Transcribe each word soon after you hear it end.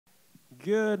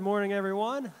Good morning,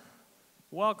 everyone.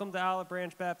 Welcome to Olive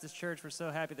Branch Baptist Church. We're so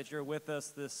happy that you're with us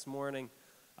this morning.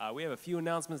 We have a few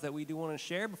announcements that we do want to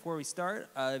share before we start.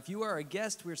 If you are a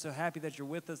guest, we're so happy that you're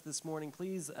with us this morning.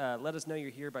 Please let us know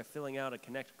you're here by filling out a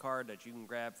Connect card that you can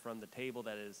grab from the table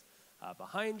that is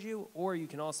behind you, or you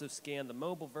can also scan the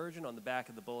mobile version on the back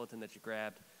of the bulletin that you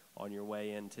grabbed on your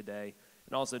way in today.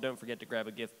 And also, don't forget to grab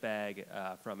a gift bag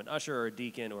from an usher or a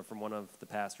deacon or from one of the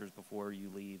pastors before you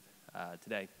leave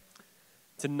today.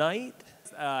 Tonight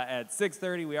at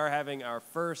 6:30, we are having our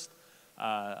first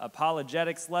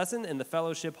apologetics lesson in the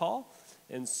fellowship hall.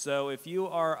 And so if you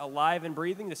are alive and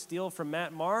breathing, to steal from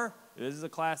Matt Marr, this is a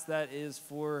class that is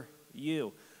for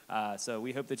you. So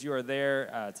we hope that you are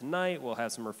there tonight. We'll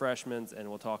have some refreshments, and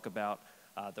we'll talk about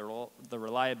the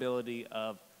reliability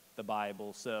of the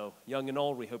Bible. So young and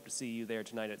old, we hope to see you there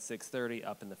tonight at 6:30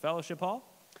 up in the fellowship hall.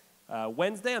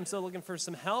 Wednesday, I'm still looking for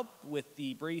some help with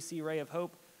the Bracy Ray of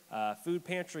Hope food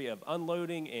pantry of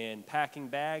unloading and packing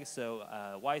bags. So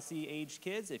YC age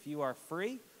kids, if you are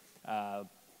free,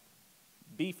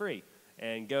 be free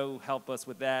and go help us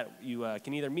with that. You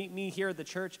can either meet me here at the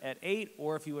church at 8,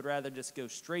 or if you would rather just go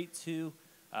straight to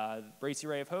Bracy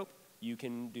Ray of Hope, you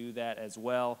can do that as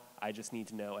well. I just need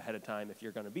to know ahead of time if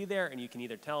you're going to be there, and you can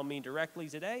either tell me directly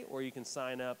today, or you can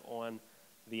sign up on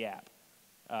the app.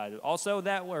 Also,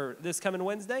 this coming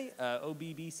Wednesday,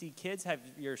 OBBC kids have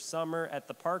your Summer at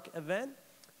the Park event.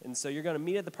 And so you're going to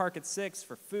meet at the park at 6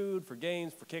 for food, for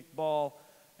games, for kickball,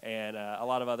 and a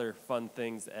lot of other fun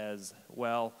things as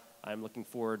well. I'm looking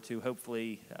forward to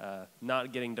hopefully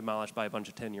not getting demolished by a bunch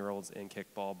of 10-year-olds in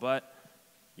kickball. But,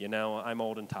 you know, I'm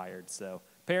old and tired. So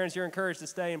parents, you're encouraged to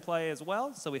stay and play as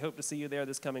well. So we hope to see you there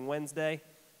this coming Wednesday.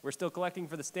 We're still collecting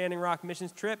for the Standing Rock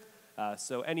missions trip.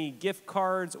 So any gift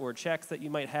cards or checks that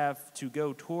you might have to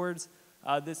go towards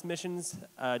this missions,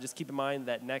 just keep in mind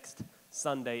that next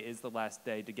Sunday is the last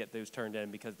day to get those turned in,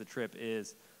 because the trip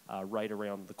is right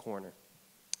around the corner.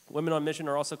 Women on Mission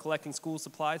are also collecting school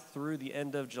supplies through the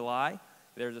end of July.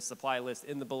 There's a supply list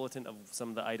in the bulletin of some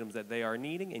of the items that they are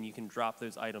needing, and you can drop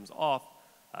those items off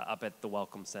up at the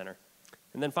Welcome Center.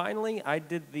 And then finally, I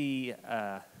did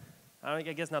I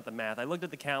guess not the math, I looked at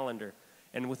the calendar.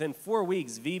 And within 4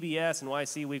 weeks, VBS and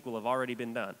YC Week will have already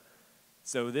been done.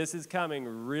 So this is coming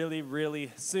really,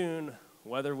 really soon,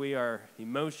 whether we are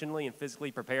emotionally and physically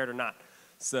prepared or not.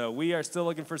 So we are still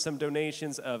looking for some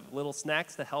donations of little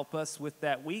snacks to help us with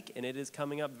that week, and it is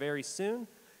coming up very soon.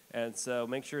 And so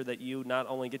make sure that you not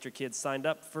only get your kids signed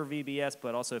up for VBS,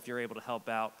 but also if you're able to help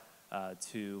out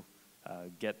to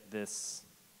get this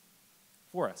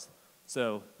for us.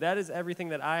 So that is everything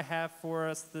that I have for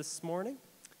us this morning.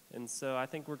 And so I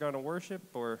think we're going to worship,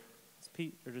 or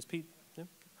just Pete? Yeah?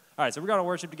 All right, so we're going to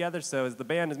worship together. So as the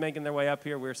band is making their way up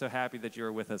here, we're so happy that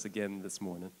you're with us again this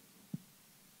morning.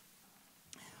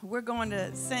 We're going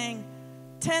to sing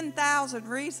 10,000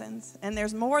 Reasons, and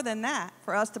there's more than that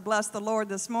for us to bless the Lord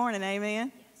this morning.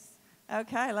 Amen? Yes.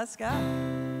 Okay, let's go.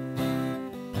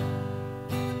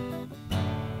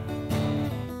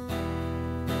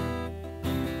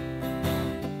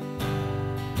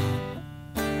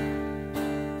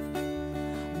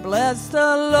 Bless the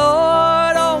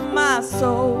Lord, oh my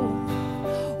soul,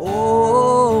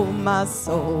 oh my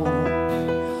soul,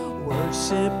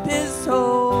 worship His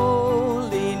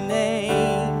holy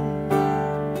name,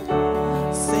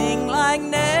 sing like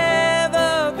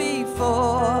never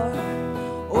before,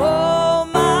 oh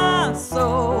my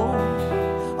soul,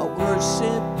 I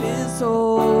worship His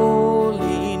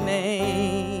holy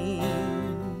name.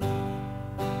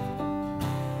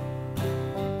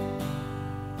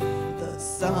 The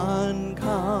sun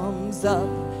comes up,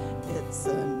 it's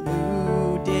a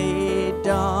new day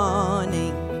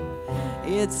dawning.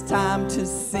 It's time to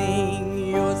sing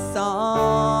your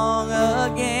song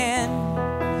again.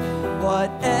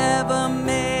 Whatever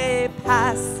may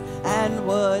pass and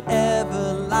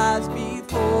whatever lies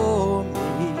before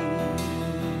me,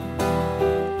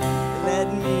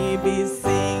 let me be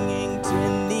singing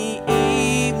when the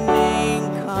evening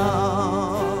comes.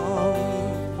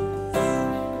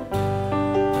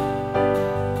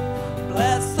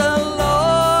 Bless the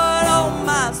Lord, oh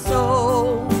my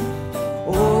soul,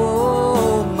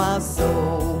 oh my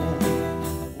soul,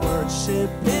 worship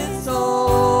His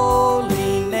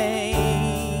holy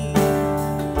name,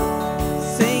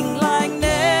 sing like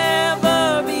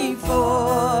never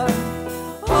before,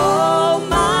 oh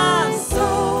my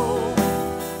soul,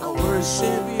 I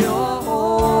worship your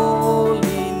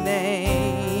holy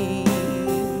name.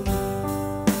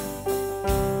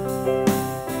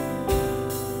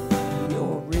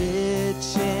 You're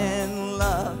rich in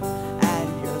love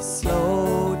and you're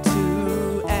slow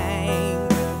to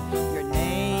anger. Your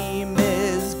name is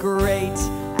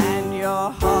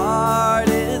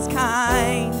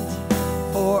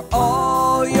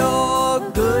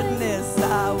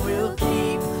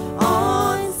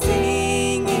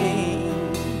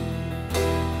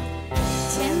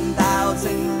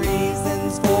 10,000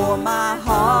 reasons for my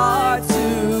heart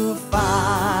to find.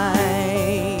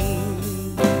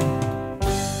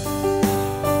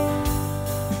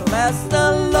 Bless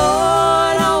the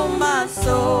Lord, oh my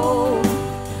soul,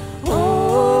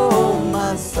 oh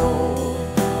my soul.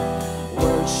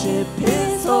 Worship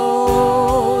His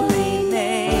holy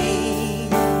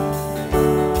name.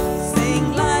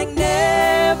 Sing like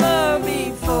never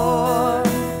before,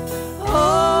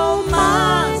 oh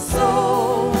my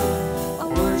soul. I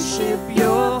worship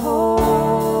Your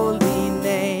holy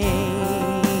name.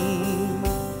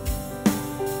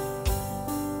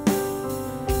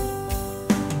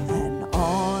 And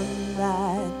on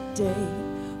that day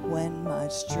when my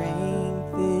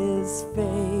strength is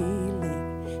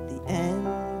failing, the end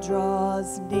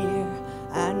draws near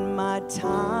and my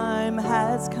time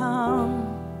has come,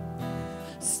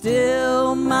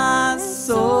 still my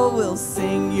soul will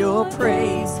sing Your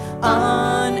praise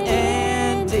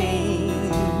unending.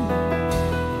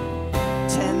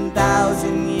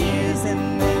 10,000 years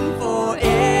and then forevermore,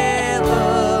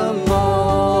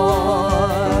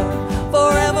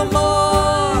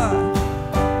 forevermore.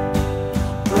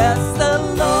 Bless the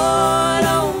Lord,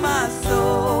 oh my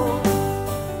soul,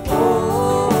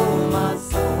 oh my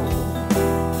soul.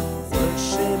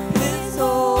 Worship His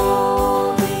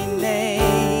holy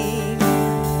name.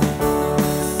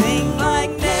 Sing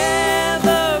like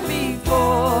never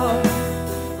before,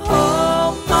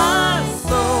 oh my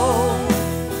soul.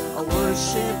 I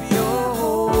worship Your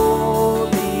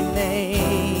holy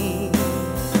name.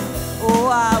 Oh,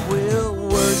 I will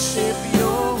worship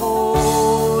Your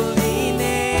holy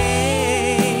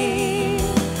name.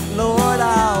 Lord,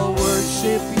 I'll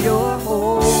worship Your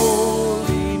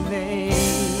holy name.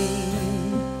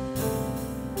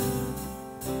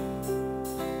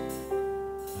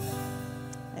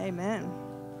 Amen.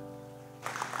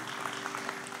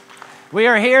 We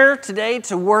are here today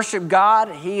to worship God.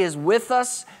 He is with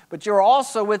us, but you're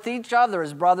also with each other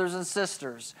as brothers and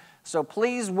sisters. So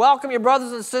please welcome your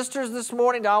brothers and sisters this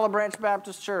morning to Olive Branch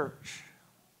Baptist Church.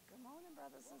 Good morning,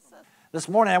 brothers and sisters. This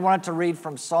morning I wanted to read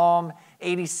from Psalm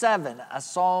 87, a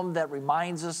psalm that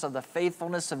reminds us of the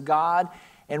faithfulness of God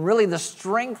and really the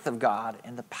strength of God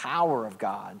and the power of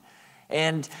God.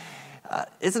 And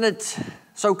isn't it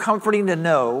so comforting to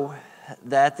know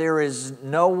that there is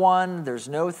no one, there's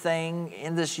no thing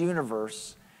in this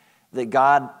universe that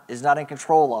God is not in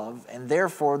control of, and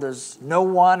therefore there's no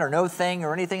one or no thing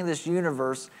or anything in this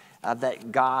universe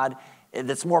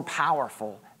that's more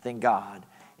powerful than God.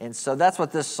 And so that's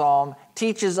what this psalm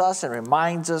teaches us and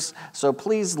reminds us. So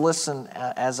please listen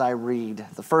as I read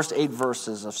the first 8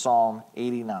 verses of Psalm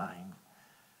 89.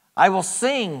 I will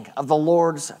sing of the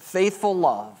Lord's faithful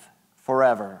love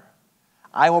forever.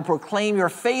 I will proclaim Your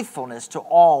faithfulness to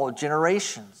all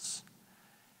generations.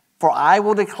 For I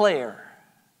will declare,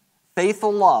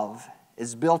 faithful love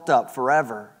is built up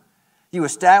forever. You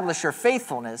establish Your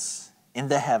faithfulness in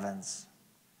the heavens.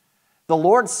 The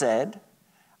Lord said,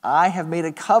 I have made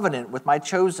a covenant with my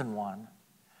chosen one.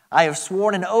 I have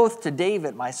sworn an oath to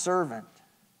David, my servant.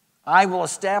 I will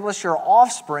establish your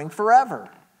offspring forever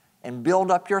and build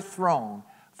up your throne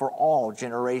for all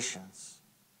generations.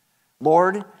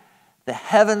 Lord, the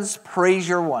heavens praise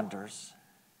Your wonders,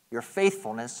 Your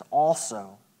faithfulness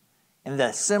also in the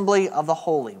assembly of the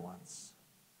holy ones.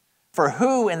 For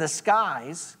who in the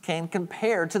skies can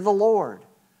compare to the Lord?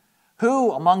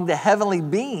 Who among the heavenly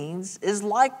beings is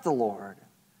like the Lord?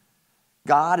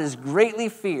 God is greatly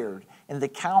feared in the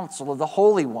council of the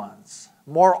holy ones,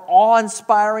 more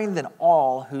awe-inspiring than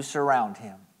all who surround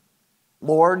Him.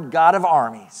 Lord, God of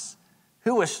armies,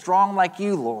 who is strong like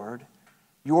You, Lord?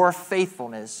 Your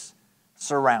faithfulness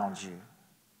surrounds You.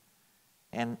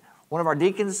 And one of our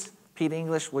deacons, Pete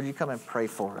English, would you come and pray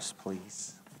for us,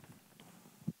 please?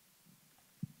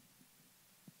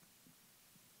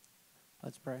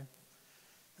 Let's pray.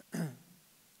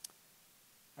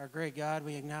 Our great God,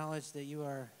 we acknowledge that You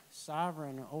are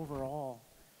sovereign over all.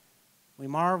 We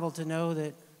marvel to know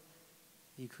that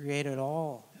You created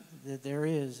all that there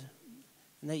is,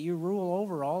 and that You rule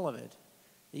over all of it,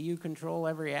 that You control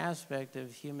every aspect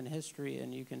of human history,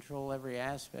 and You control every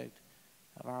aspect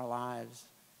of our lives.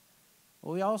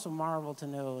 But we also marvel to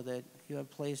know that You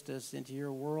have placed us into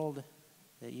Your world,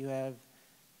 that You have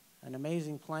an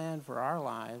amazing plan for our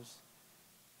lives,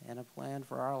 and a plan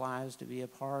for our lives to be a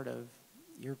part of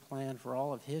Your plan for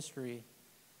all of history.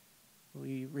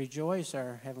 We rejoice,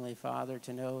 our Heavenly Father,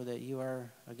 to know that You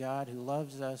are a God who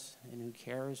loves us and who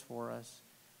cares for us,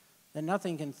 that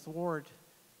nothing can thwart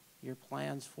Your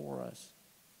plans for us.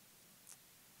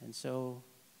 And so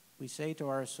we say to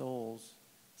our souls,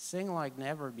 sing like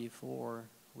never before.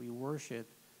 We worship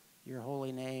your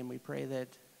holy name. We pray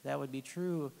that that would be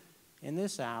true in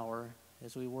this hour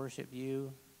as we worship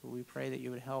you. We pray that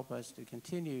you would help us to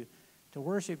continue to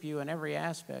worship you in every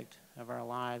aspect of our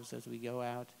lives as we go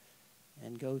out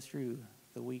and go through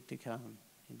the week to come.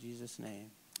 In Jesus'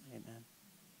 name, amen.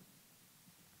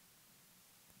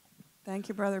 Thank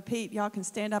you, Brother Pete. Y'all can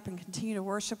stand up and continue to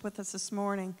worship with us this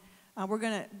morning. We're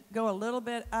going to go a little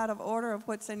bit out of order of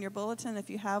what's in your bulletin. If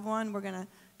you have one, we're going to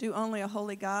do Only a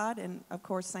Holy God, and of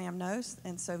course Sam knows,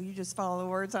 and so you just follow the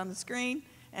words on the screen,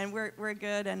 and we're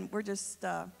good, and we're just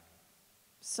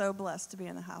so blessed to be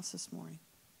in the house this morning.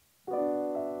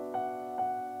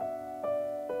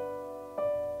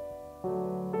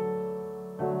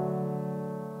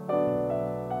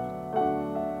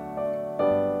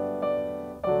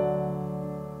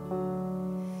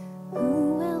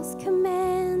 Who else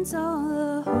commands all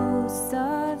the hosts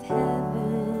of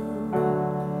heaven?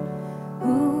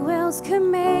 Who else could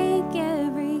make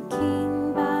every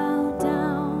king bow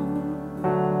down?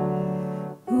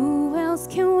 Who else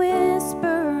can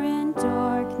whisper and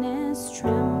darkness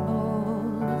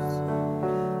trembles?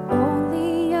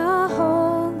 Only a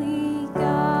holy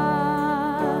God.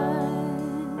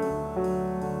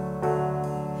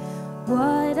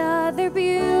 What other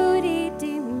beauty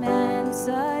demands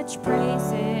such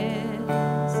praises?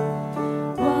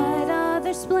 What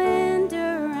other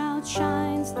splendor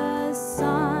outshines the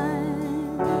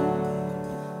sun?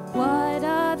 What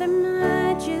other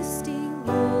majesty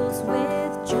rules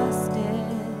with justice?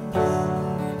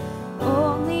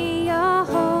 Only a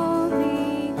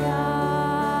holy God.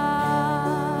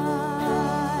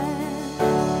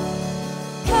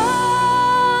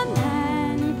 Come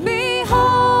and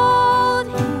behold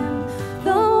him,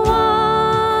 the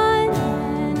one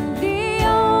and the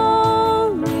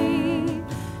only.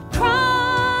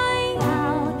 Cry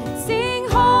out, sing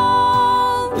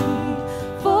holy,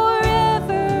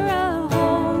 forever a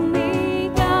holy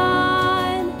God.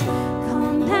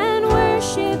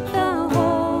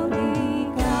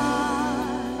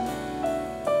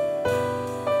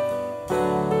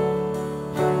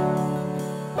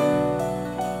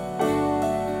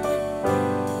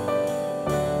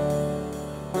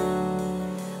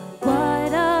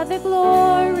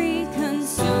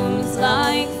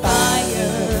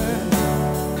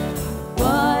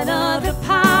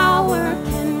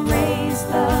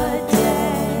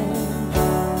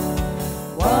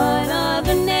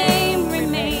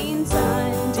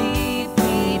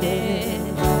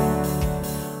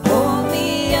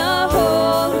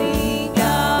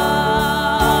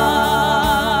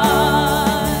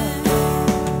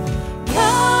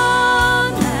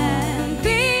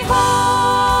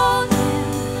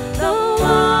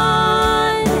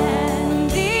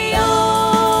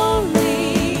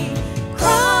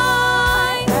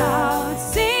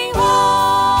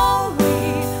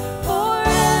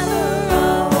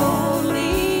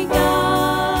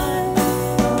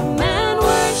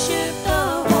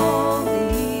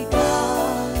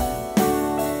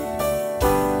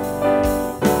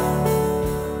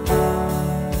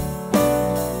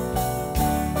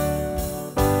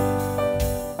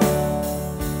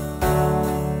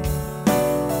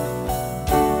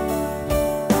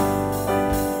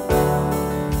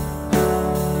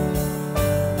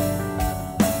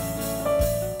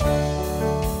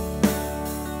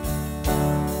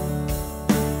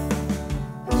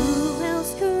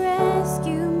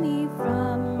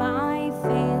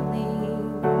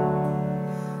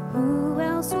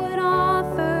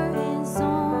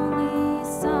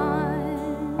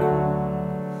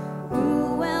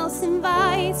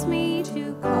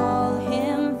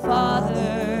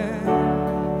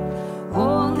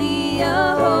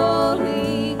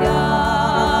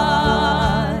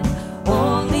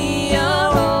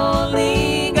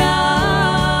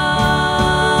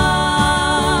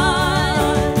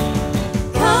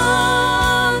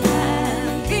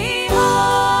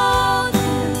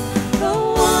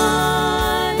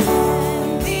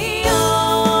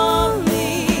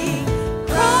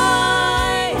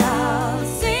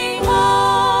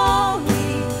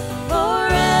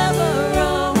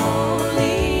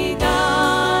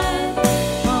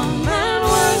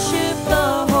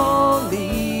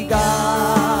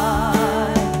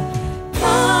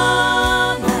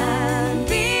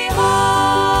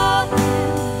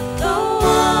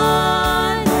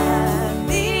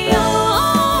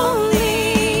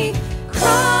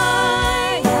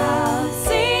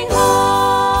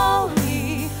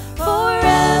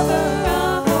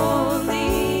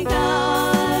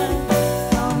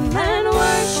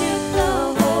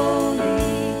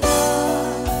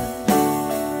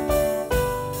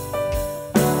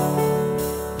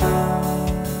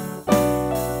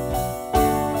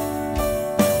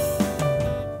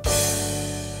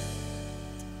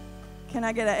 Can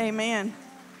I get an amen?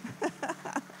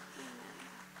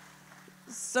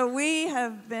 So we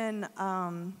have been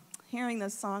hearing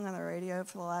this song on the radio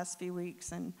for the last few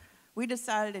weeks, and we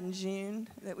decided in June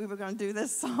that we were going to do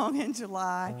this song in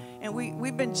July, and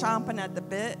we've been chomping at the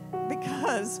bit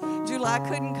because July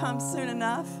couldn't come soon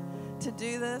enough to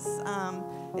do this.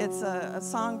 It's a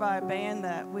song by a band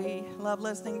that we love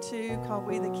listening to called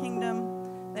We the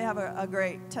Kingdom. They have a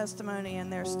great testimony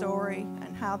in their story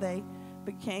and how they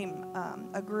became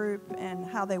a group and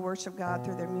how they worship God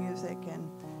through their music and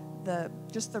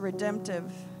just the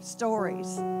redemptive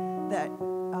stories that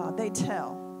they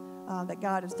tell that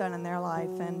God has done in their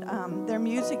life. And their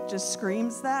music just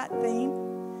screams that theme.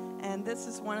 And this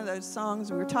is one of those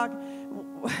songs we were talking.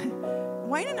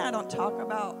 Wayne and I don't talk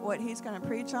about what he's going to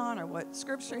preach on or what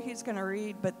scripture he's going to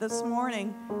read, but this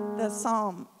morning the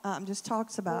psalm just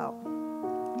talks about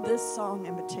this song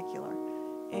in particular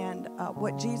and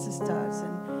what Jesus does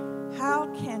and how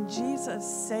can Jesus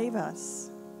save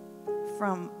us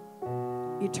from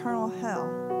eternal hell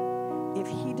if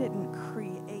he didn't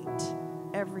create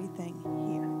everything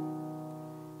here.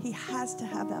 He has to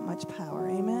have that much power.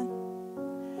 Amen.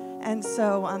 And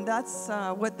so that's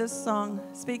what this song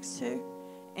speaks to.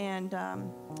 And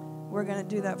we're going to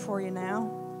do that for you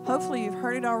now. Hopefully you've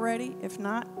heard it already. If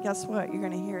not, guess what? You're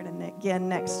going to hear it again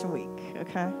next week,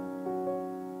 okay?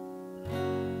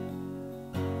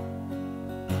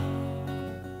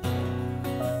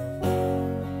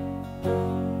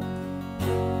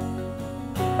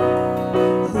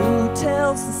 Who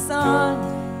tells the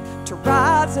sun to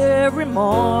rise every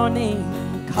morning,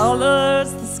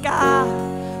 colors the sky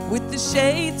with the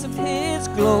shades of his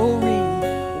glory,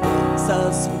 wakes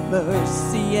us with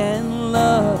mercy and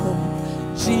love,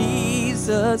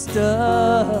 Jesus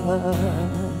does.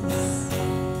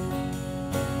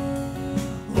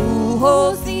 Who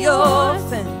holds the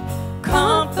orphan,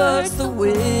 comforts the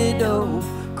widow,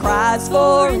 cries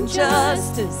for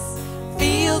injustice,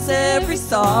 feels every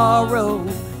sorrow,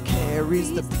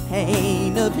 carries the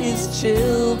pain of his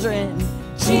children,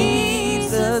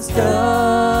 Jesus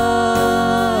does.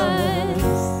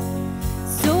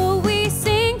 So we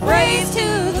sing Praise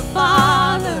to the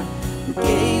Father who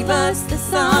gave us the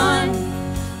Son.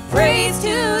 Praise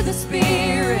to the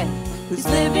Spirit who's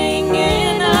living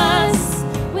in us.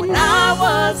 When I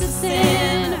was a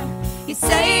sinner, he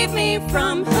saved me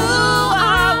from who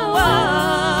I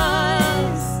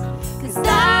was. 'Cause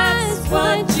that's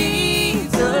what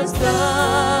Jesus does.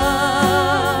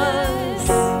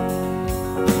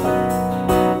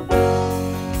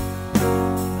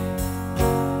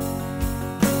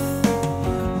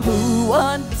 Who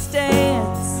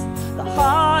understands the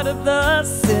heart of the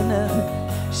sinner,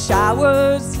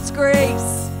 showers his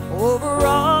grace over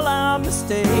all our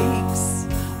mistakes,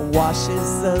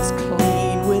 washes us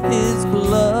clean with his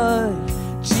blood,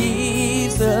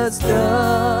 Jesus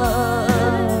does.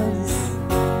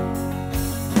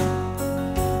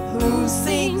 Who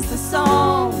sings the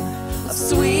song of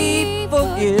sweet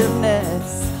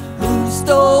forgiveness, who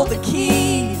stole the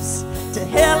keys to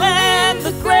hell and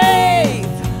the grave,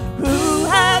 who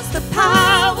has the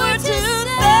power to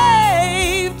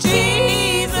save,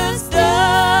 Jesus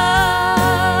does.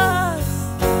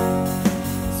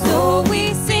 So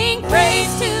we sing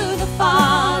praise to the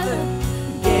Father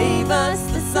who gave us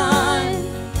the Son,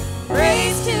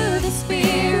 praise to the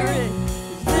Spirit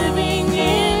who's living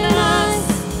in us.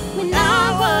 When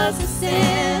I was a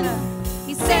sinner,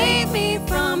 he saved me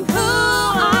from who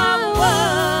I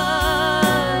was.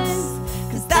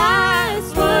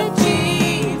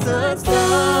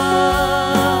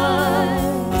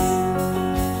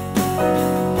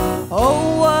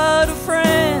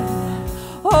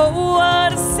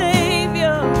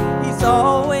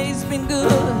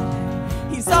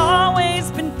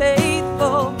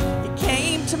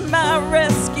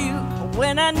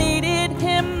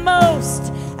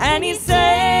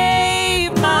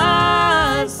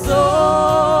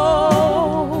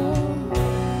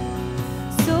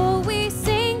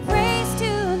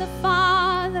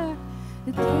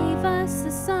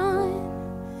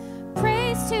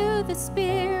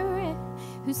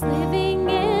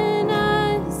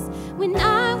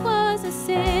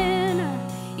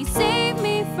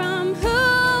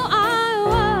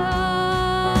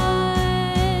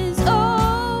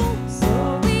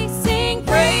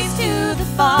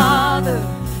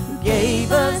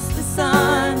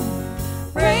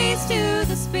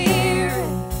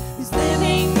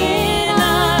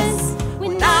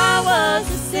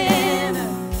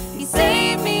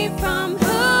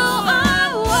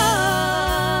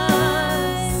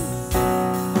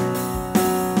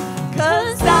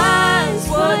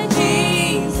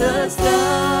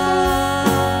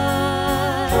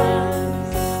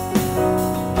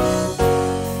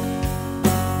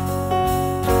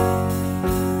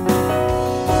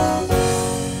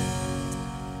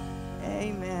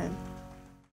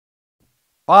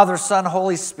 Father, Son,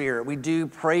 Holy Spirit, we do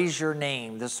praise your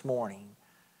name this morning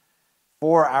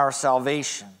for our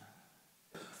salvation,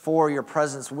 for your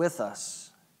presence with us,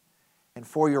 and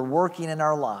for your working in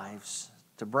our lives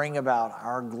to bring about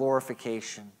our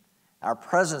glorification, our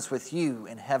presence with you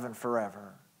in heaven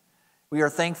forever. We are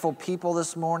thankful people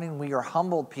this morning. We are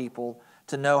humbled people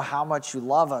to know how much you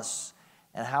love us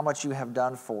and how much you have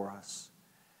done for us.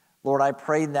 Lord, I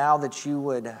pray now that you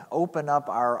would open up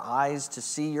our eyes to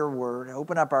see your word,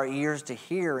 open up our ears to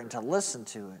hear and to listen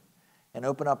to it, and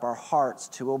open up our hearts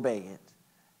to obey it.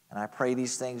 And I pray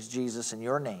these things, Jesus, in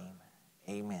your name.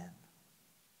 Amen.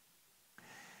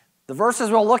 The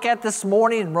verses we'll look at this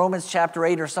morning in Romans chapter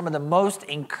 8 are some of the most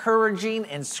encouraging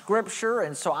in Scripture,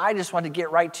 and so I just want to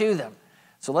get right to them.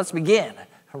 So let's begin.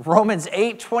 Romans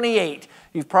 8:28.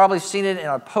 You've probably seen it in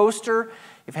a poster.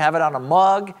 You have it on a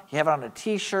mug. You have it on a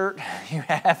T-shirt. You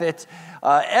have it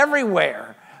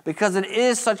everywhere because it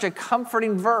is such a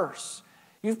comforting verse.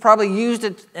 You've probably used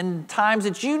it in times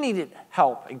that you needed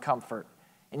help and comfort,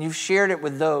 and you've shared it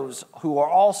with those who are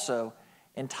also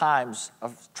in times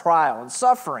of trial and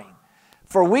suffering.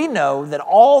 For we know that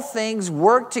all things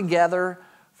work together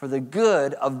for the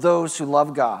good of those who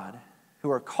love God,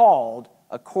 who are called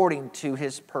according to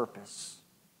his purpose.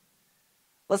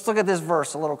 Let's look at this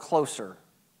verse a little closer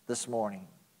this morning.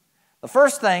 The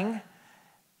first thing,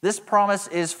 this promise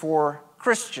is for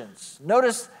Christians.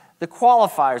 Notice the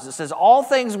qualifiers. It says, all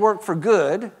things work for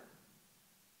good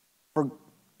for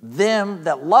them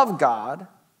that love God,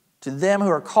 to them who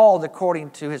are called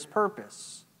according to his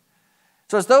purpose.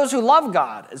 So it's those who love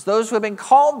God, it's those who have been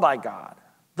called by God.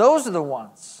 Those are the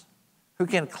ones who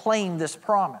can claim this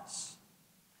promise.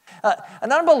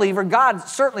 An unbeliever, God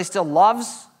certainly still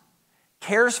loves,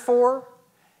 cares for.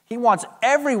 He wants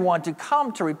everyone to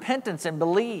come to repentance and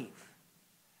believe.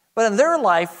 But in their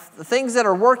life, the things that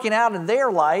are working out in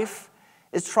their life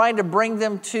is trying to bring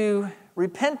them to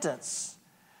repentance.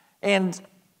 And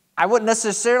I wouldn't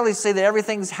necessarily say that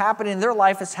everything's happening in their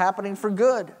life is happening for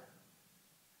good.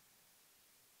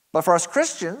 But for us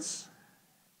Christians,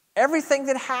 everything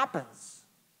that happens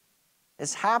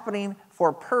is happening for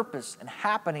a purpose and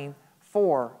happening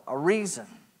for a reason.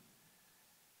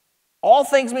 All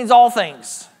things means all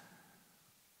things.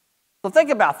 So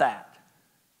think about that.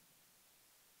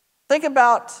 Think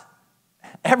about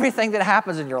everything that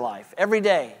happens in your life every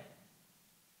day.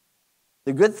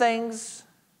 The good things,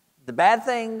 the bad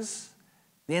things,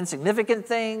 the insignificant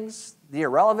things, the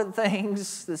irrelevant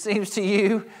things that seems to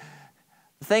you,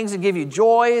 the things that give you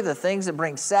joy, the things that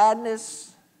bring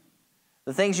sadness,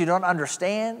 the things you don't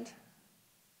understand.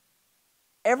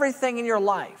 Everything in your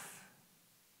life,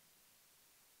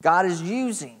 God is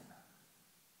using.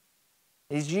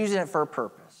 He's using it for a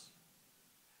purpose.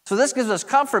 So this gives us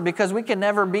comfort because we can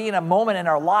never be in a moment in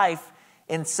our life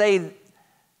and say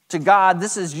to God,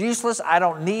 this is useless, I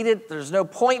don't need it, there's no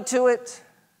point to it.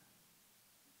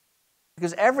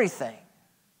 Because everything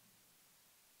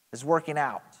is working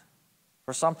out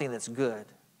for something that's good.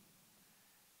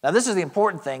 Now this is the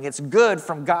important thing, it's good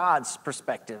from God's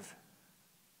perspective.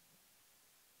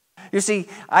 You see,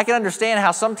 I can understand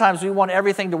how sometimes we want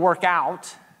everything to work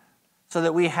out so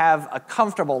that we have a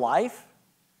comfortable life,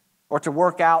 or to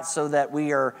work out so that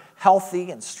we are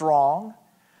healthy and strong,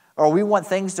 or we want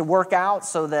things to work out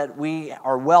so that we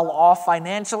are well off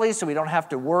financially so we don't have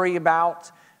to worry about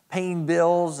paying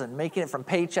bills and making it from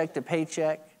paycheck to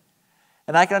paycheck.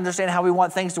 And I can understand how we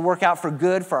want things to work out for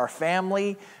good for our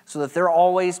family so that they're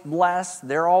always blessed,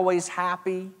 they're always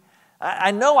happy.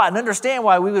 I know and understand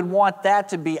why we would want that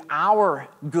to be our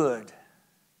good.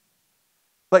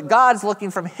 But God's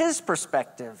looking from his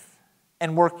perspective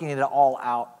and working it all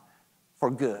out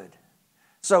for good.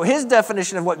 So his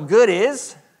definition of what good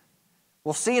is,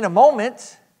 we'll see in a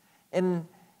moment, and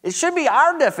it should be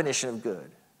our definition of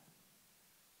good.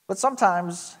 But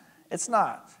sometimes it's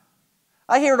not.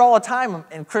 I hear it all the time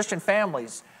in Christian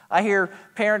families. I hear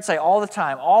parents say all the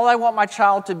time, all I want my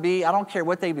child to be, I don't care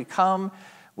what they become,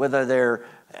 whether they're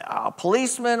a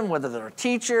policeman, whether they're a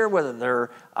teacher, whether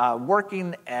they're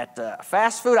working at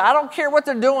fast food. I don't care what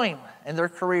they're doing in their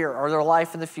career or their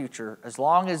life in the future, as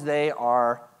long as they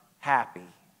are happy.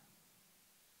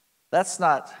 That's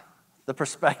not the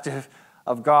perspective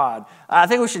of God. I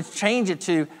think we should change it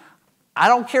to, I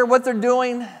don't care what they're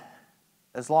doing,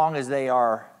 as long as they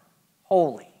are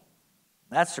holy.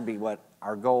 That should be what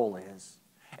our goal is.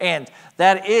 And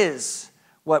that is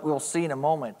what we'll see in a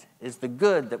moment, is the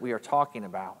good that we are talking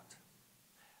about.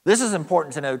 This is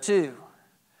important to know too,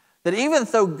 that even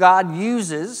though God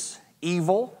uses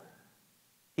evil,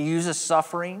 he uses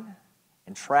suffering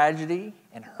and tragedy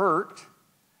and hurt,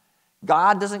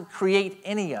 God doesn't create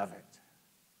any of it.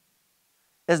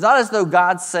 It's not as though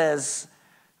God says,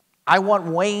 I want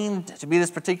Wayne to be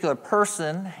this particular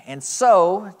person, and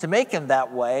so to make him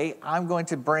that way, I'm going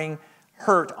to bring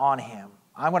hurt on him.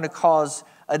 I'm going to cause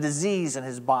a disease in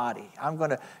his body. I'm going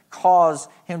to cause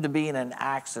him to be in an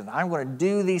accident. I'm going to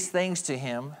do these things to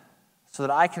him so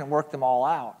that I can work them all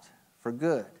out for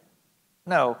good.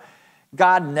 No,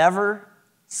 God never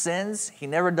sins. He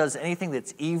never does anything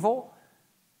that's evil.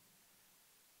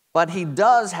 But he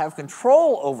does have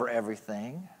control over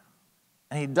everything,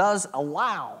 and he does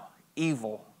allow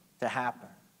evil to happen.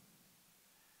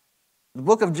 The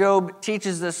book of Job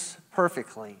teaches this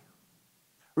perfectly.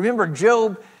 Remember,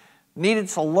 Job needed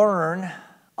to learn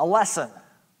a lesson.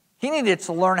 He needed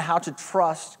to learn how to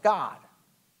trust God.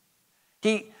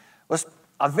 He was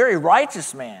a very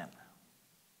righteous man.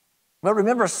 But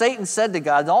remember, Satan said to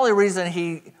God, the only reason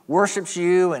he worships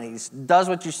you and he does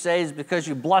what you say is because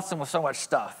you bless him with so much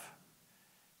stuff.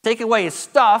 Take away his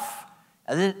stuff,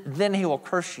 and then he will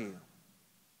curse you.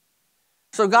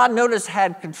 So God, notice,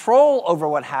 had control over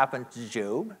what happened to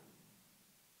Job,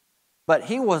 but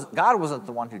God wasn't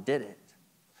the one who did it.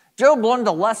 Job learned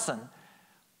a lesson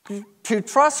to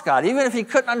trust God, even if he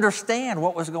couldn't understand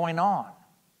what was going on.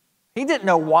 He didn't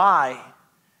know why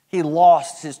he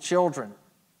lost his children.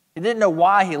 He didn't know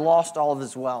why he lost all of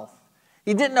his wealth.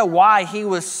 He didn't know why he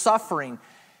was suffering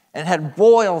and had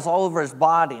boils all over his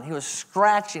body, and he was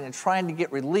scratching and trying to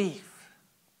get relief.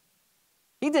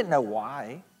 He didn't know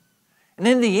why. And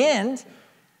in the end,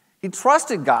 he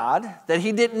trusted God that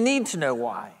he didn't need to know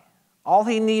why. All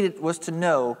he needed was to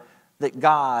know that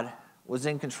God was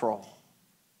in control.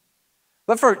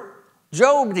 But for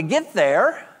Job to get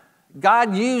there,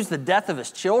 God used the death of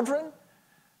his children,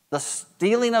 the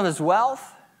stealing of his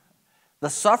wealth, the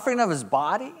suffering of his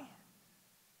body,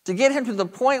 to get him to the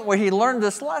point where he learned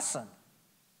this lesson.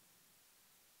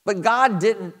 But God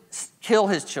didn't kill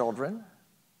his children.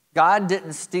 God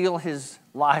didn't steal his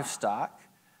livestock.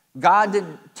 God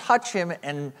didn't touch him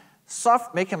and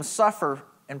make him suffer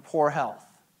in poor health.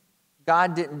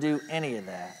 God didn't do any of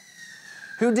that.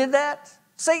 Who did that?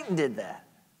 Satan did that.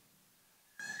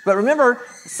 But remember,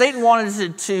 Satan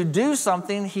wanted to do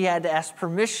something. He had to ask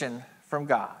permission from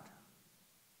God.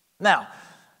 Now,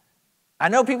 I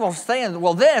know people are saying,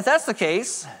 well, then, if that's the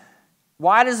case,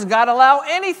 why does God allow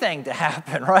anything to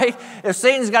happen, right? If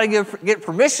Satan's got to get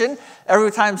permission,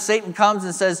 every time Satan comes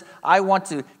and says, I want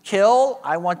to kill,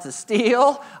 I want to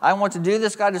steal, I want to do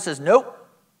this, God just says, nope,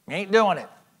 you ain't doing it.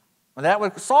 Well, that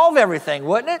would solve everything,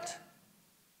 wouldn't it?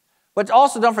 But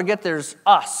also don't forget there's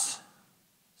us,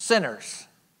 sinners.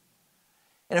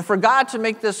 And for God to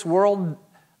make this world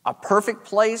a perfect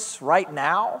place right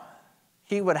now,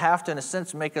 he would have to, in a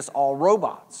sense, make us all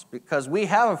robots because we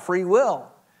have a free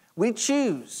will. We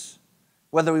choose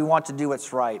whether we want to do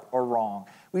what's right or wrong.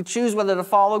 We choose whether to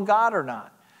follow God or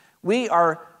not. We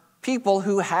are people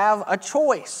who have a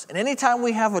choice. And anytime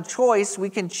we have a choice, we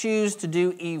can choose to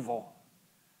do evil.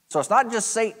 So it's not just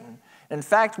Satan. In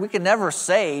fact, we can never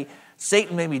say,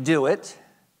 Satan made me do it.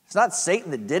 It's not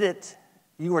Satan that did it.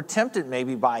 You were tempted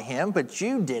maybe by him, but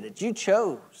you did it. You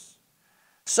chose.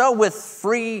 So with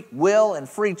free will and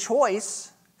free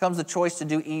choice comes the choice to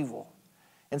do evil.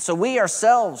 And so we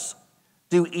ourselves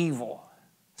do evil.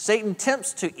 Satan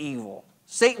tempts to evil.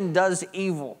 Satan does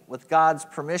evil with God's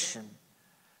permission.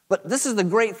 But this is the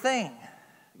great thing.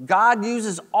 God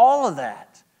uses all of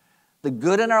that, the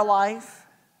good in our life,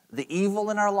 the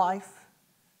evil in our life,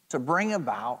 to bring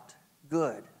about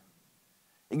good.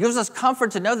 It gives us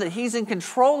comfort to know that he's in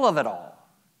control of it all.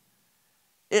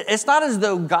 It's not as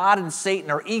though God and Satan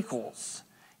are equals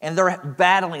and they're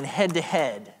battling head to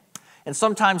head. And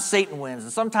sometimes Satan wins,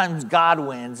 and sometimes God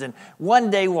wins, and one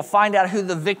day we'll find out who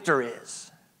the victor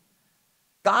is.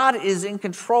 God is in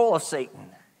control of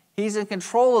Satan. He's in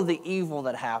control of the evil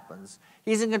that happens.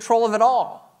 He's in control of it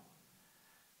all.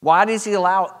 Why does he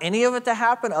allow any of it to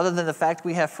happen other than the fact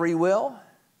we have free will?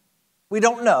 We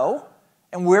don't know,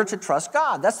 and we're to trust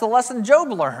God. That's the lesson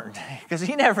Job learned, because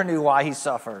he never knew why he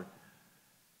suffered.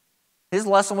 His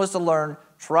lesson was to learn,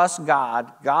 trust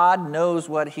God. God knows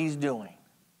what he's doing.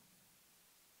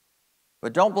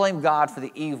 But don't blame God for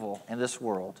the evil in this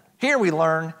world. Here we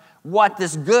learn what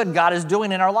this good God is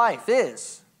doing in our life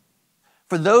is.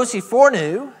 For those he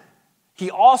foreknew,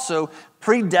 he also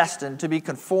predestined to be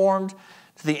conformed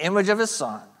to the image of his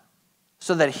Son,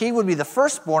 so that he would be the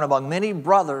firstborn among many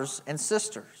brothers and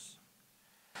sisters.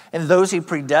 And those he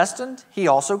predestined, he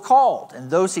also called.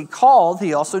 And those he called,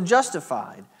 he also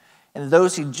justified. And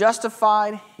those he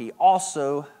justified, he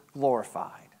also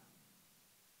glorified.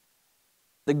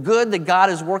 The good that God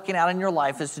is working out in your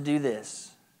life is to do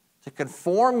this, to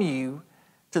conform you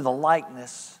to the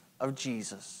likeness of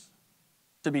Jesus.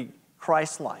 to be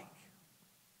Christ-like.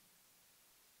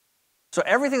 So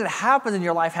everything that happens in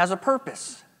your life has a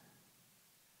purpose,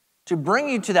 to bring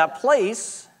you to that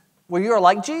place where you are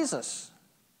like Jesus.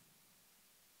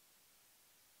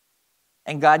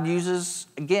 And God uses,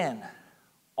 again,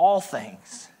 all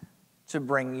things to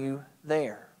bring you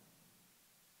there.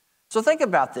 So think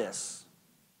about this.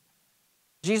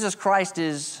 Jesus Christ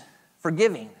is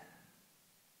forgiving.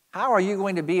 How are you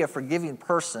going to be a forgiving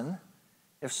person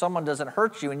if someone doesn't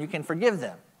hurt you and you can forgive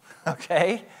them?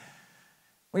 Okay?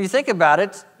 When you think about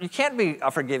it, you can't be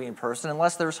a forgiving person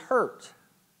unless there's hurt.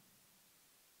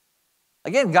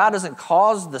 Again, God doesn't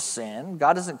cause the sin.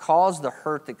 God doesn't cause the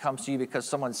hurt that comes to you because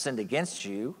someone sinned against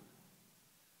you.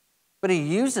 But He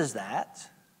uses that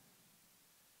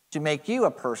to make you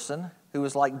a person who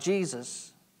is like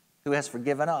Jesus, who has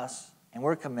forgiven us, and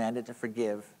we're commanded to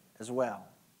forgive as well.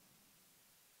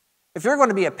 If you're going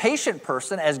to be a patient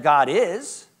person, as God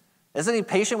is, isn't He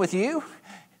patient with you?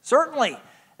 Certainly.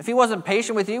 If He wasn't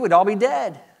patient with you, we'd all be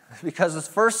dead, because the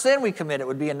first sin we committed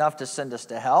would be enough to send us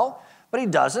to hell, but He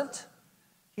doesn't.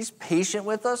 He's patient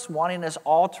with us, wanting us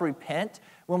all to repent.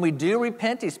 When we do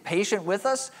repent, He's patient with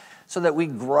us so that we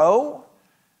grow.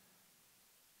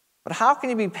 But how can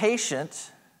you be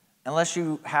patient unless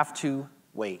you have to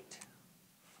wait?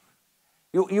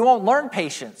 You won't learn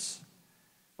patience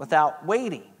without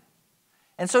waiting.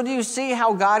 And so do you see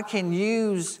how God can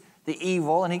use the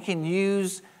evil and He can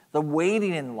use the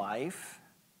waiting in life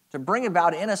to bring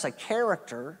about in us a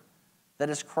character that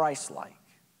is Christ-like?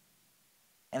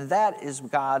 And that is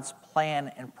God's plan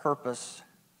and purpose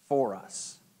for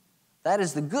us. That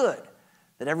is the good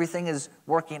that everything is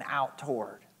working out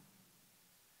toward.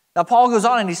 Now, Paul goes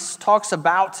on and he talks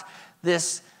about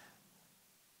this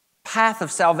path of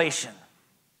salvation.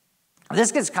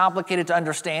 This gets complicated to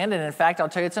understand, and in fact, I'll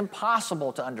tell you, it's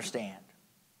impossible to understand.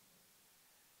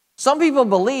 Some people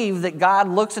believe that God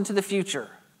looks into the future,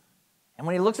 and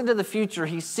when He looks into the future,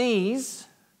 He sees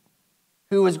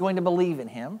who is going to believe in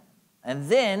Him, and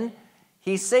then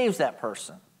He saves that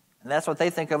person. And that's what they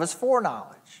think of as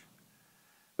foreknowledge.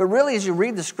 But really, as you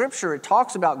read the Scripture, it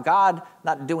talks about God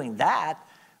not doing that,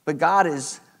 but God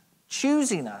is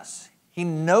choosing us. He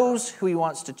knows who He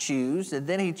wants to choose, and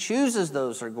then He chooses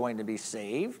those who are going to be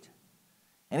saved,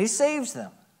 and He saves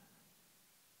them.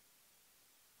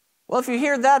 Well, if you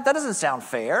hear that, that doesn't sound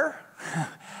fair.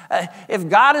 If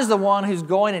God is the one who's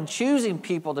going and choosing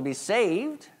people to be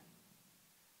saved,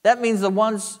 that means the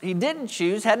ones He didn't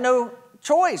choose had no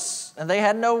choice, and they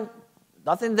had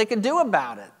nothing they could do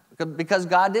about it because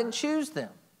God didn't choose them.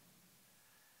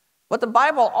 But the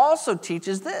Bible also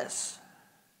teaches this,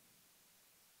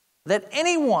 that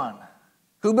anyone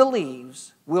who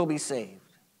believes will be saved.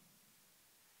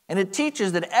 And it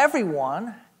teaches that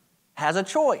everyone has a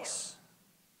choice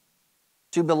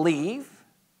to believe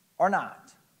or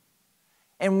not.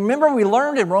 And remember, we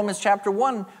learned in Romans chapter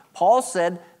 1, Paul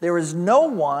said, there is no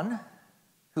one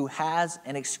who has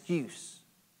an excuse.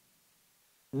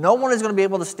 No one is going to be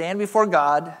able to stand before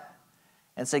God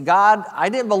and say, God, I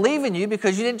didn't believe in you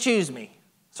because you didn't choose me.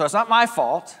 So it's not my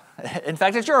fault. In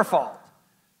fact, it's your fault.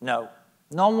 No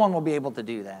one will be able to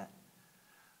do that.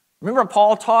 Remember,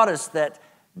 Paul taught us that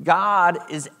God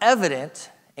is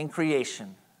evident in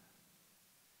creation.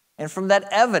 And from that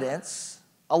evidence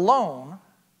alone,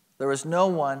 there is no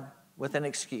one with an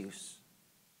excuse.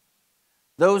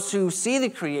 Those who see the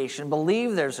creation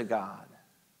believe there's a God.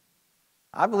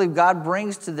 I believe God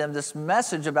brings to them this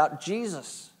message about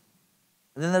Jesus.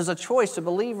 And then there's a choice to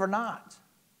believe or not.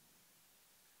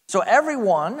 So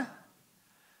everyone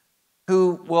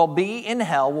who will be in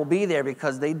hell will be there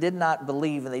because they did not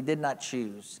believe and they did not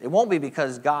choose. It won't be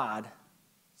because God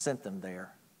sent them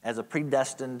there as a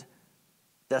predestined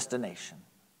destination.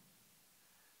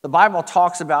 The Bible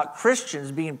talks about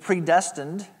Christians being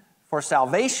predestined for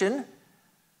salvation.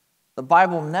 The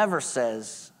Bible never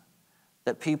says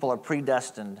that people are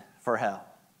predestined for hell.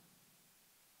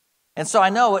 And so I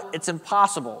know it's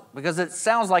impossible because it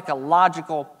sounds like a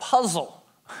logical puzzle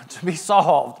to be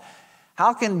solved.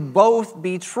 How can both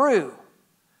be true?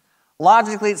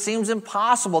 Logically, it seems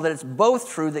impossible that it's both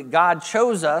true that God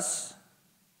chose us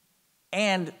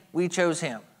and we chose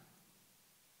Him.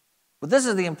 But this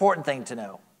is the important thing to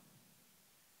know.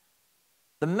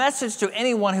 The message to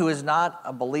anyone who is not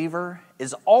a believer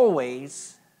is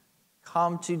always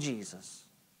come to Jesus.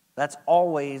 That's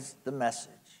always the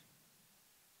message.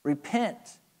 Repent,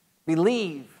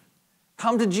 believe,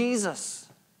 come to Jesus,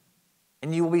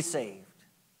 and you will be saved.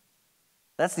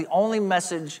 That's the only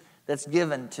message that's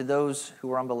given to those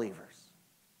who are unbelievers.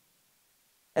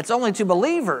 It's only to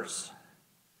believers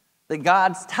that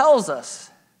God tells us,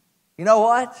 you know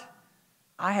what?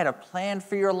 I had a plan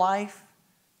for your life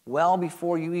well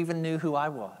before you even knew who I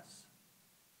was.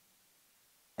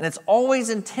 And it's always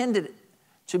intended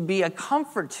to be a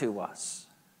comfort to us,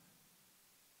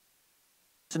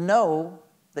 to know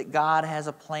that God has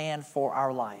a plan for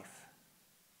our life.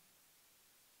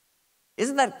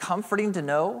 Isn't that comforting to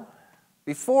know?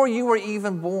 Before you were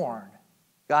even born,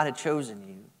 God had chosen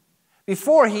you.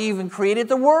 Before He even created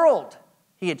the world,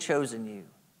 He had chosen you.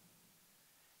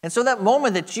 And so that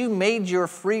moment that you made your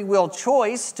free will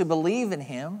choice to believe in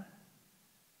Him,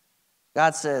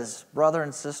 God says, brother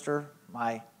and sister,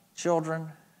 my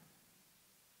children,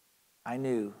 I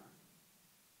knew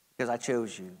because I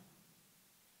chose you.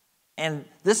 And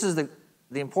this is the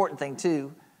important thing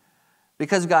too.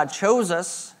 Because God chose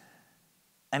us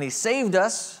and He saved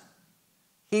us,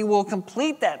 He will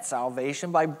complete that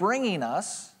salvation by bringing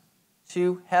us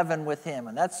to heaven with Him.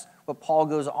 And that's what Paul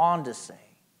goes on to say.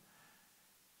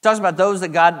 He talks about those that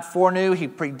God foreknew, He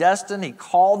predestined, He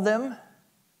called them.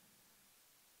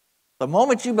 The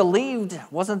moment you believed,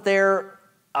 wasn't there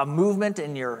a movement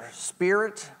in your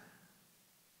spirit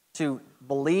to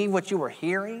believe what you were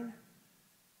hearing?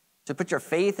 To put your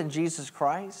faith in Jesus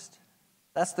Christ?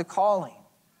 That's the calling.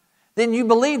 Then you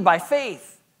believed by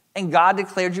faith, and God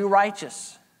declared you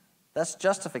righteous. That's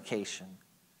justification.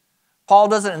 Paul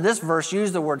doesn't in this verse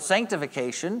use the word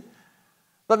sanctification,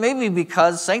 but maybe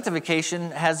because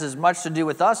sanctification has as much to do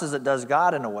with us as it does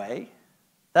God in a way.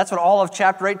 That's what all of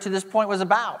chapter 8 to this point was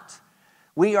about.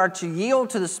 We are to yield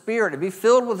to the Spirit, to be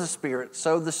filled with the Spirit,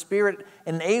 so the Spirit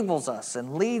enables us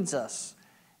and leads us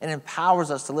and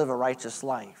empowers us to live a righteous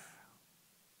life.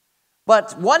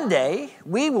 But one day,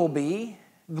 we will be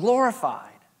glorified.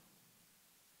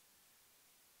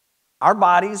 Our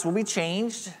bodies will be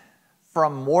changed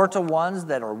from mortal ones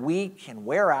that are weak and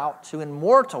wear out to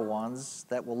immortal ones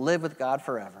that will live with God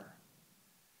forever.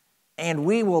 And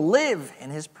we will live in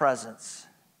His presence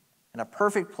in a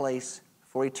perfect place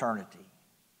for eternity.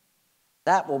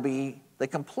 That will be the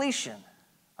completion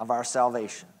of our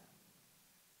salvation.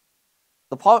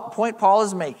 The point Paul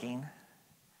is making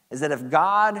is that if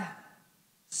God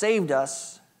saved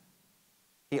us,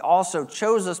 He also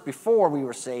chose us before we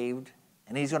were saved,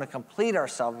 and He's going to complete our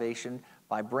salvation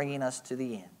by bringing us to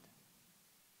the end.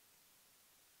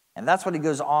 And that's what he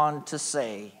goes on to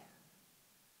say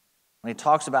when he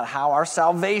talks about how our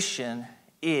salvation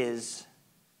is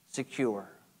secure.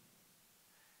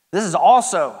 This is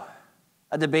also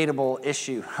a debatable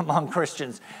issue among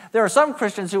Christians. There are some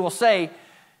Christians who will say,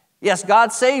 yes,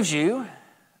 God saves you,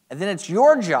 and then it's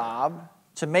your job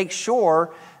to make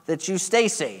sure that you stay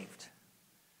saved.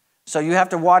 So you have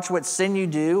to watch what sin you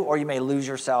do, or you may lose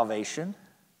your salvation.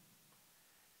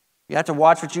 You have to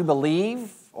watch what you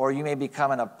believe, or you may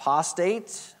become an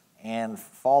apostate and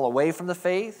fall away from the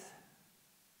faith.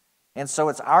 And so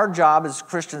it's our job as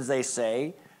Christians, they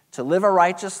say, to live a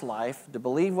righteous life, to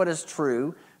believe what is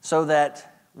true, so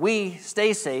that we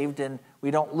stay saved and we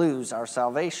don't lose our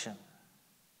salvation.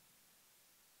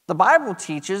 The Bible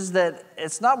teaches that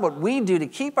it's not what we do to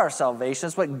keep our salvation,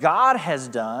 it's what God has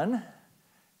done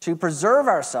to preserve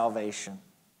our salvation.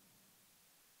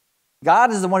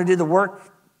 God is the one who did the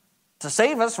work to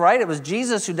save us, right? It was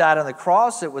Jesus who died on the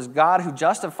cross. It was God who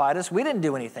justified us. We didn't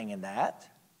do anything in that.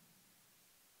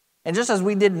 And just as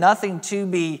we did nothing to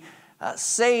be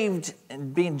saved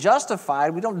and being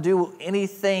justified, we don't do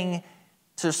anything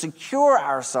to secure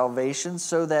our salvation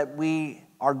so that we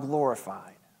are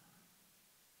glorified.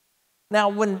 Now,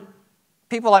 when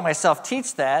people like myself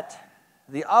teach that,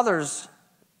 the others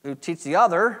who teach the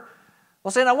other will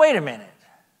say, now wait a minute.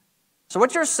 So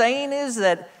what you're saying is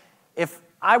that if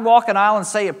I walk an aisle and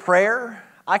say a prayer,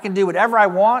 I can do whatever I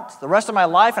want the rest of my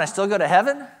life and I still go to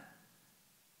heaven?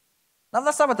 No,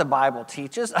 that's not what the Bible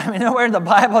teaches. I mean, nowhere in the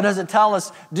Bible does it tell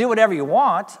us do whatever you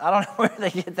want. I don't know where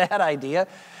they get that idea.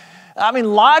 I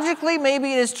mean, logically,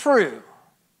 maybe it is true.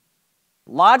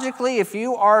 Logically, if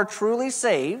you are truly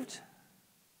saved,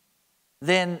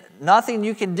 then nothing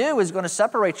you can do is going to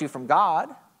separate you from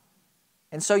God.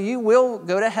 And so you will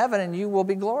go to heaven and you will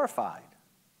be glorified.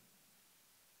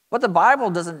 But the Bible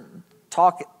doesn't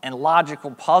talk in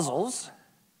logical puzzles.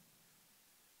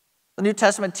 The New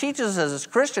Testament teaches us as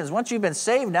Christians, once you've been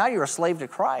saved, now you're a slave to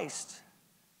Christ.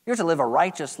 You're to live a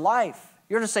righteous life.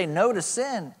 You're to say no to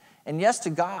sin and yes to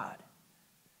God.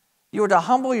 You are to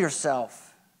humble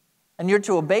yourself, and you're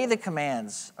to obey the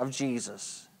commands of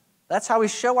Jesus. That's how we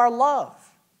show our love.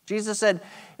 Jesus said,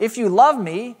 if you love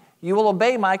me, you will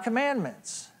obey my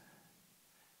commandments.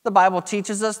 The Bible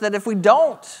teaches us that if we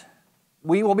don't,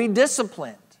 we will be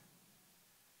disciplined.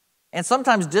 And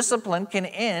sometimes discipline can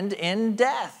end in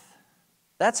death.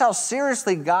 That's how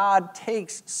seriously God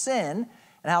takes sin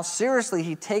and how seriously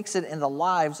he takes it in the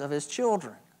lives of his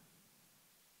children.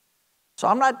 So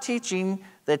I'm not teaching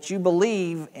that you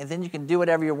believe and then you can do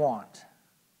whatever you want.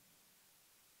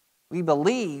 We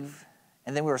believe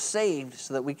and then we're saved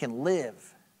so that we can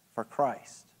live for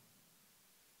Christ.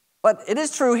 But it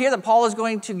is true here that Paul is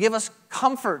going to give us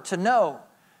comfort to know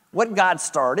what God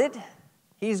started,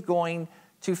 he's going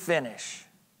to finish.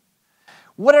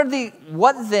 What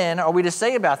then are we to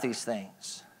say about these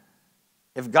things?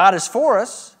 If God is for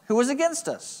us, who is against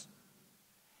us?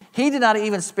 He did not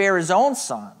even spare his own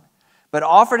son, but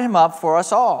offered him up for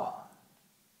us all.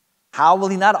 How will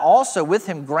he not also with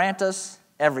him grant us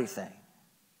everything?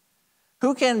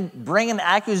 Who can bring an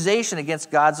accusation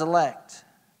against God's elect?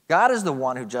 God is the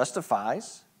one who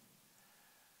justifies.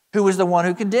 Who is the one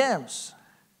who condemns?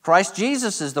 Christ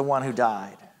Jesus is the one who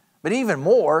died. But even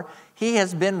more, he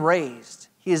has been raised.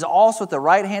 He is also at the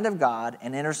right hand of God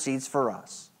and intercedes for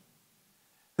us.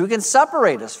 Who can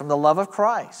separate us from the love of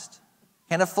Christ?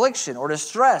 Can affliction or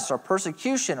distress or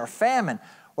persecution or famine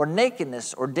or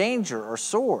nakedness or danger or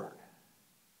sword?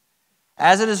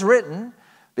 As it is written,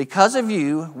 because of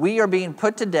you, we are being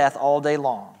put to death all day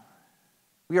long.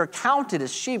 We are counted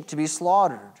as sheep to be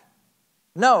slaughtered.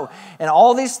 No, in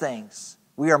all these things,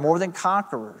 we are more than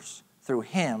conquerors through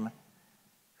him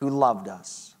who loved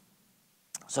us.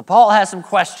 So Paul has some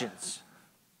questions.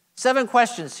 7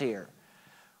 questions here.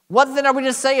 What then are we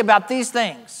to say about these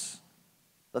things?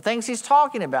 The things he's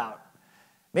talking about.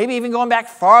 Maybe even going back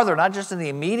farther, not just in the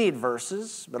immediate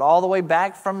verses, but all the way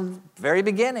back from the very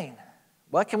beginning.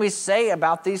 What can we say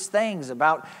about these things,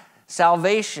 about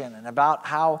salvation and about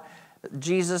how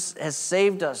Jesus has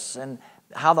saved us and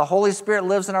how the Holy Spirit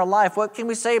lives in our life? What can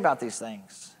we say about these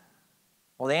things?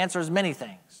 Well, the answer is many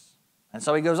things. And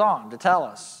so he goes on to tell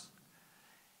us.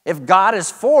 If God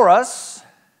is for us,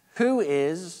 who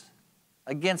is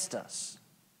against us?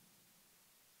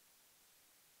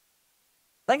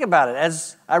 Think about it.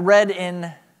 As I read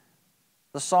in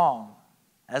the song,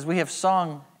 as we have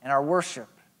sung in our worship,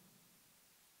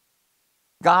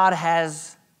 God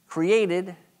has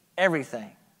created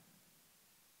everything.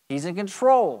 He's in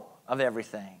control of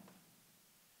everything.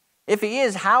 If he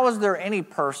is, how is there any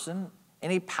person,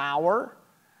 any power,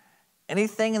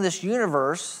 anything in this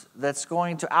universe that's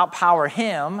going to outpower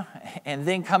him and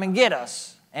then come and get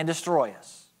us and destroy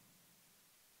us?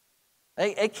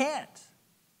 It can't.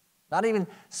 Not even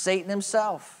Satan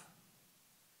himself.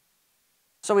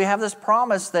 So we have this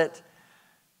promise that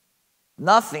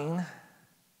nothing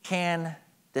can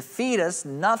defeat us,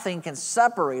 nothing can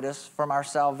separate us from our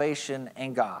salvation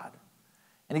in God.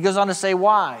 And he goes on to say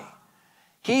why.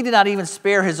 He did not even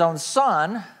spare his own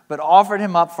son, but offered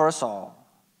him up for us all.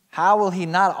 How will he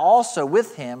not also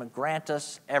with him grant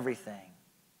us everything?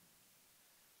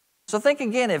 So think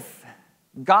again, if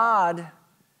God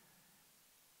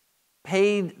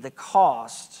paid the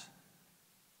cost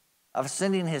of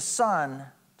sending his son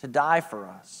to die for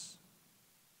us,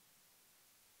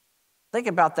 think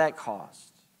about that cost.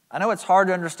 I know it's hard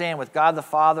to understand with God the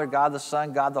Father, God the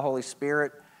Son, God the Holy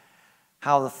Spirit,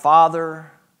 how the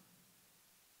Father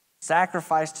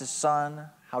sacrificed his Son,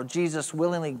 how Jesus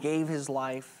willingly gave his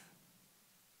life.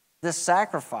 This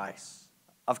sacrifice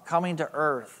of coming to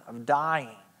earth, of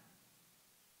dying.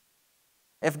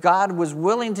 If God was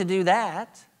willing to do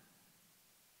that,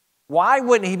 why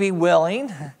wouldn't he be willing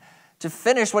to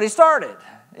finish what he started?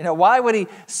 Why would he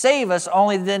save us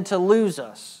only then to lose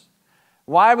us?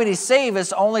 Why would he save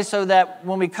us only so that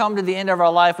when we come to the end of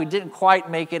our life, we didn't quite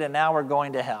make it and now we're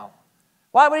going to hell?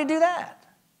 Why would he do that?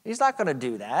 He's not going to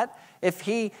do that. If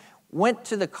he went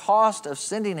to the cost of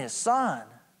sending his son,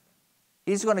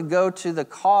 he's going to go to the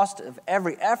cost of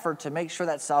every effort to make sure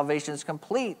that salvation is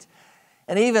complete.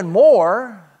 And even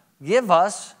more, give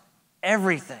us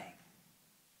everything.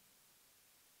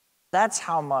 That's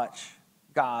how much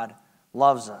God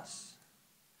loves us.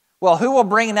 Well, who will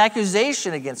bring an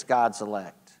accusation against God's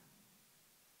elect?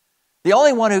 The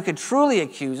only one who can truly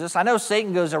accuse us, I know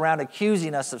Satan goes around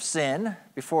accusing us of sin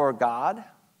before God.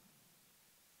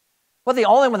 But the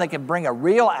only one that can bring a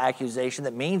real accusation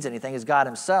that means anything is God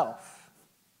himself.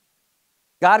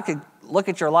 God could look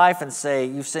at your life and say,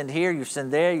 you've sinned here, you've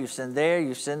sinned there, you've sinned there,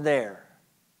 you've sinned there.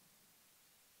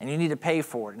 And you need to pay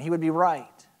for it. And he would be right.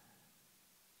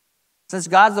 Since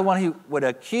God's the one who would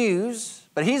accuse,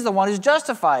 but he's the one who's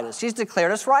justified us. He's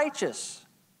declared us righteous.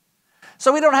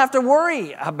 So we don't have to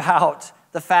worry about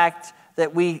the fact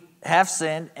that we have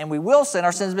sinned and we will sin.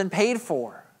 Our sin's been paid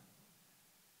for.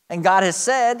 And God has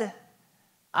said,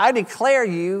 I declare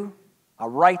you a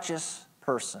righteous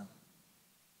person.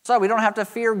 So we don't have to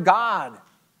fear God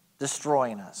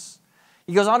destroying us.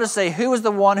 He goes on to say, who is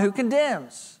the one who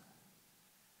condemns?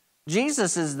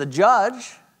 Jesus is the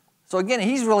judge. So again,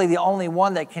 he's really the only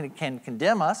one that can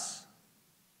condemn us.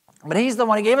 But he's the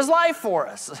one who gave his life for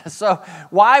us. So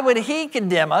why would he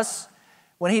condemn us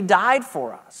when he died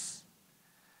for us?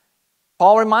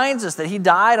 Paul reminds us that he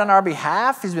died on our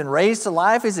behalf. He's been raised to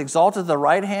life. He's exalted to the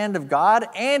right hand of God,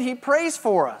 and he prays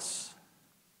for us.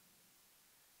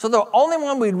 So the only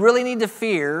one we'd really need to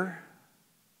fear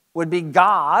would be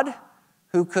God,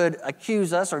 who could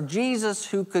accuse us, or Jesus,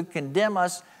 who could condemn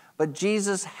us. But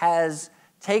Jesus has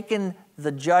taken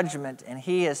the judgment, and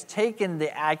he has taken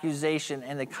the accusation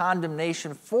and the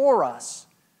condemnation for us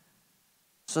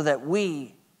so that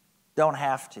we don't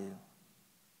have to.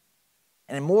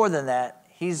 And more than that,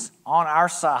 he's on our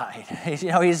side.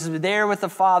 He's there with the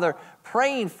Father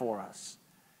praying for us.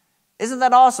 Isn't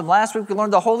that awesome? Last week we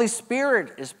learned the Holy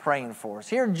Spirit is praying for us.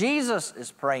 Here Jesus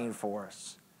is praying for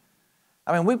us.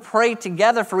 I mean, we pray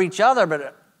together for each other,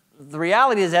 but the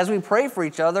reality is as we pray for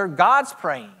each other, God's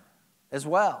praying as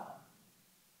well.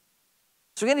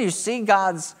 So again, you see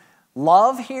God's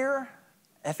love here?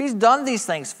 If he's done these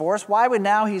things for us, why would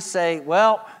now he say,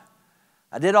 well,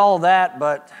 I did all of that,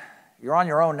 but you're on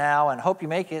your own now and hope you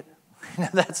make it?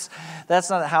 That's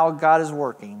not how God is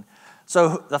working.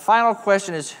 So the final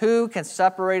question is, who can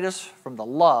separate us from the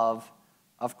love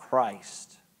of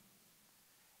Christ?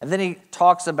 And then he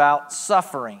talks about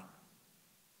suffering.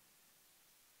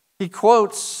 He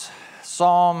quotes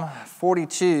Psalm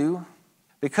 42,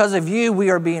 "Because of you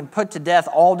we are being put to death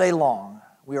all day long.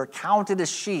 We are counted as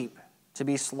sheep to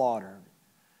be slaughtered."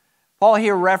 Paul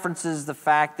here references the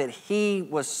fact that he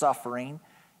was suffering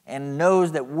and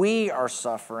knows that we are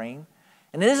suffering.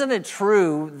 And isn't it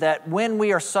true that when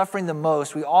we are suffering the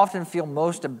most, we often feel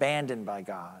most abandoned by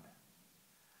God?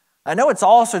 I know it's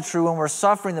also true when we're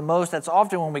suffering the most, that's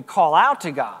often when we call out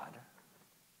to God.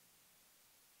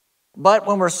 But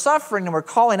when we're suffering and we're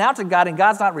calling out to God and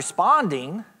God's not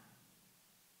responding,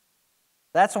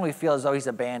 that's when we feel as though he's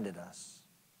abandoned us.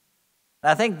 And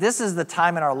I think this is the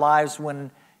time in our lives when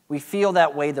we feel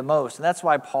that way the most. And that's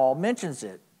why Paul mentions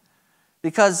it.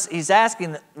 Because he's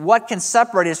asking, what can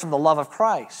separate us from the love of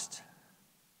Christ?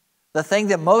 The thing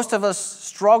that most of us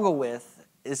struggle with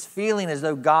is feeling as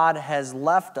though God has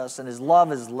left us and his love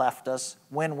has left us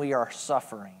when we are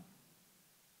suffering.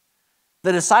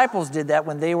 The disciples did that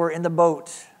when they were in the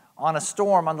boat on a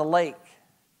storm on the lake.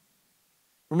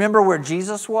 Remember where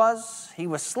Jesus was? He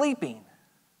was sleeping.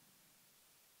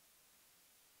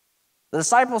 The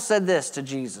disciples said this to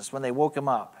Jesus when they woke him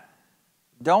up: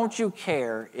 "Don't you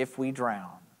care if we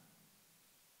drown?"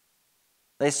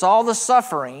 They saw the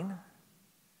suffering.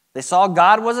 They saw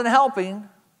God wasn't helping.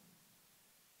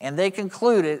 And they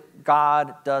concluded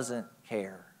God doesn't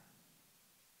care.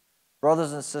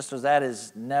 Brothers and sisters, that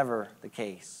is never the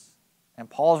case. And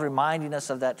Paul's reminding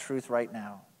us of that truth right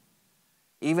now.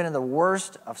 Even in the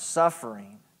worst of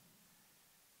suffering,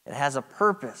 it has a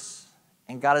purpose,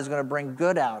 and God is going to bring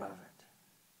good out of it.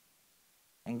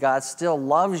 And God still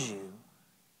loves you,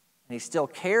 and he still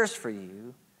cares for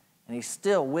you, and he's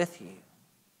still with you.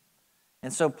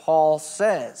 And so Paul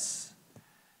says,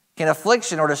 can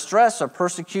affliction or distress or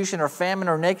persecution or famine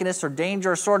or nakedness or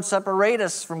danger or sword separate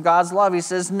us from God's love? He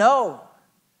says, no.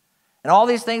 And all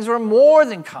these things were more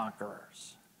than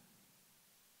conquerors.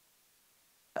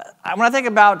 When I think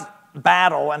about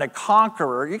battle and a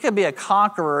conqueror, you could be a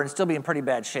conqueror and still be in pretty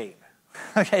bad shape.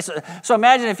 Okay, so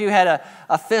imagine if you had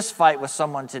a fist fight with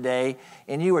someone today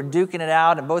and you were duking it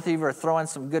out and both of you were throwing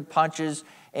some good punches,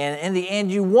 and in the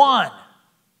end you won.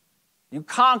 You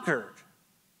conquered.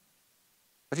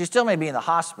 But you still may be in the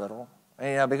hospital,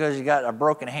 because you got a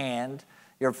broken hand,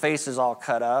 your face is all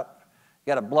cut up,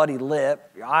 you got a bloody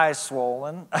lip, your eyes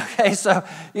swollen. Okay, so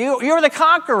you're the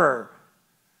conqueror,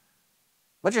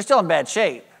 but you're still in bad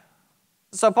shape.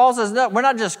 So Paul says, no, we're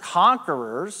not just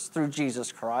conquerors through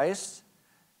Jesus Christ.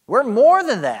 We're more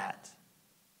than that.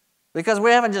 Because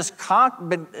we haven't just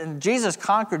Jesus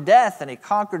conquered death and he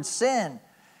conquered sin.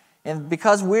 And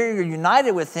because we're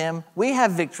united with him, we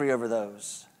have victory over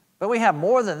those. But we have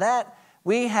more than that.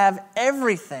 We have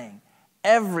everything,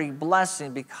 every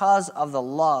blessing because of the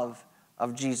love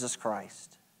of Jesus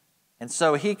Christ. And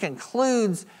so he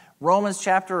concludes Romans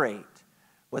chapter 8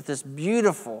 with this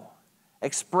beautiful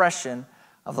expression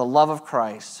of the love of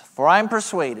Christ. For I am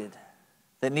persuaded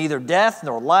that neither death,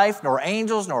 nor life, nor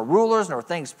angels, nor rulers, nor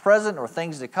things present, nor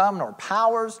things to come, nor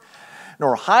powers,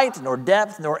 nor height, nor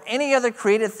depth, nor any other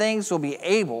created things will be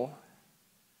able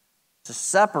to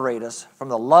separate us from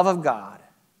the love of God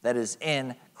that is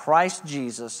in Christ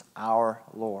Jesus our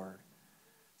Lord.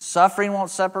 Suffering won't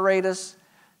separate us.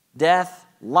 Death,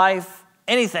 life,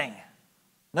 anything.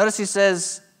 Notice he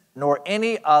says, nor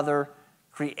any other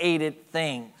created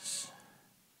things.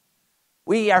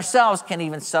 We ourselves can't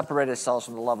even separate ourselves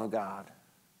from the love of God.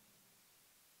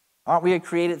 Aren't we a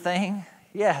created thing?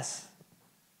 Yes.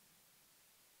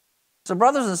 So,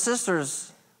 brothers and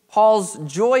sisters, Paul's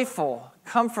joyful,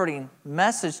 comforting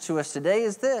message to us today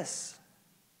is this: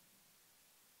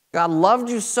 God loved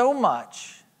you so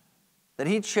much that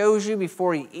he chose you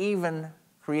before he even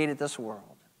created this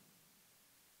world.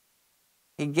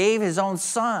 He gave his own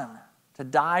son to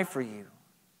die for you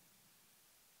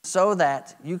so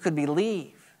that you could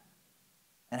believe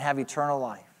and have eternal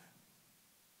life.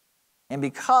 And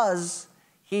because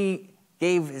he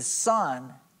gave his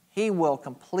son, he will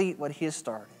complete what he has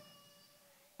started.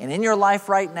 And in your life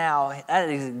right now, that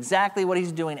is exactly what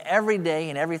he's doing every day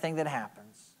in everything that happens.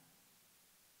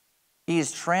 He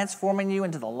is transforming you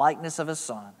into the likeness of his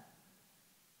son.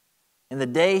 In the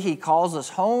day he calls us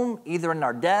home, either in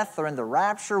our death or in the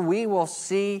rapture, we will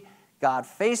see God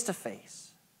face to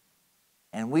face.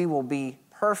 And we will be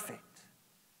perfect.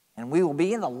 And we will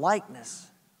be in the likeness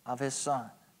of his son.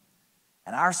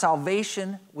 And our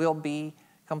salvation will be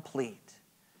complete.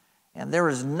 And there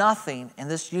is nothing in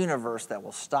this universe that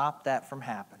will stop that from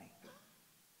happening.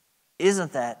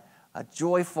 Isn't that a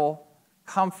joyful,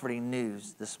 comforting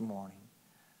news this morning?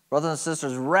 Brothers and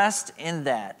sisters, rest in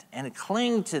that and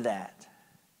cling to that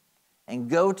and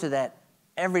go to that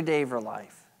every day of your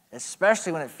life,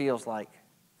 especially when it feels like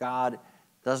God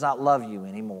does not love you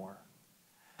anymore.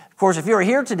 Of course, if you're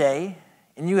here today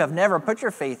and you have never put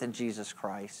your faith in Jesus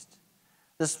Christ,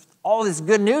 all this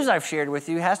good news I've shared with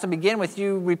you has to begin with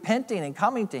you repenting and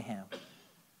coming to him.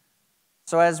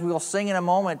 So as we'll sing in a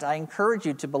moment, I encourage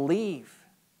you to believe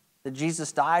that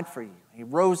Jesus died for you. He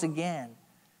rose again,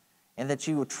 and that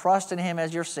you will trust in him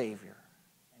as your Savior,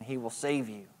 and he will save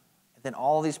you. And then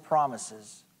all these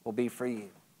promises will be for you.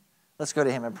 Let's go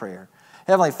to him in prayer.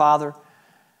 Heavenly Father,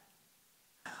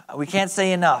 we can't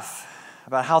say enough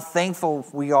about how thankful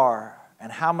we are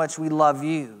and how much we love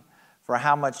you for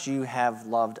how much you have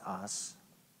loved us.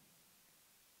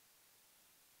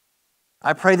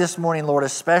 I pray this morning, Lord,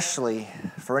 especially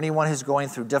for anyone who's going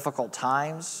through difficult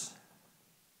times,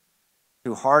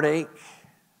 through heartache,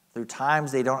 through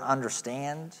times they don't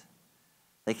understand.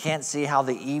 They can't see how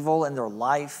the evil in their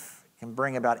life can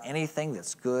bring about anything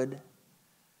that's good.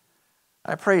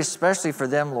 I pray especially for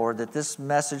them, Lord, that this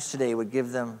message today would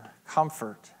give them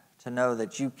comfort to know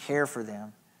that you care for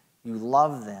them, you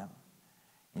love them,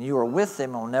 and you are with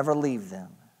them and will never leave them.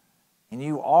 And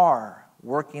you are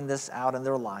working this out in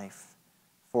their life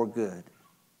for good.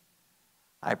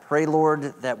 I pray,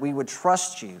 Lord, that we would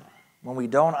trust you when we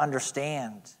don't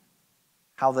understand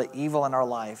how the evil in our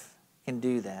life can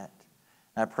do that.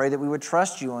 And I pray that we would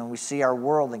trust you when we see our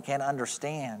world and can't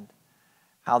understand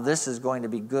how this is going to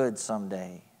be good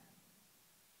someday.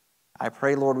 I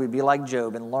pray, Lord, we'd be like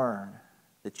Job and learn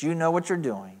that you know what you're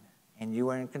doing and you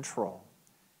are in control.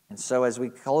 And so as we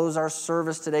close our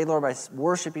service today, Lord, by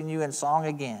worshiping you in song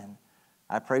again,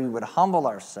 I pray we would humble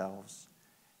ourselves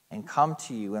and come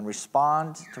to you and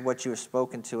respond to what you have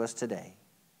spoken to us today.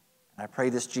 And I pray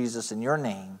this, Jesus, in your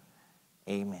name,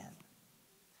 amen.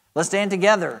 Let's stand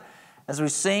together as we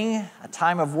sing a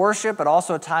time of worship, but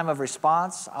also a time of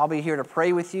response. I'll be here to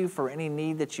pray with you for any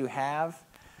need that you have.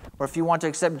 Or if you want to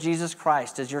accept Jesus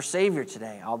Christ as your Savior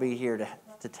today, I'll be here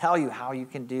to tell you how you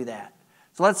can do that.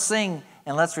 So let's sing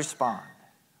and let's respond.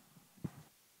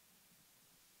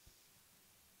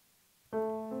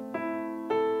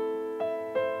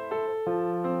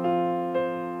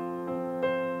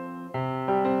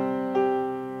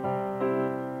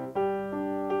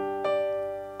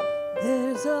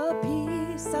 There's a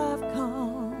peace I've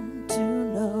come to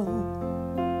know,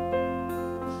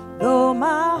 though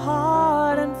my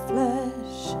heart and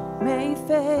flesh may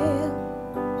fail.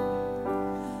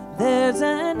 There's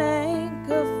an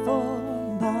anchor for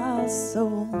my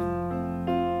soul.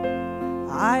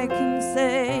 I can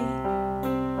say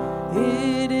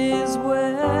it is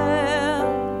well.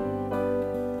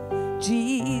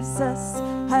 Jesus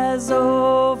has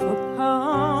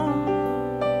overcome,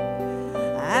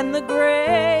 and the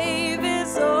grave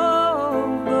is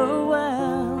overwhelmed.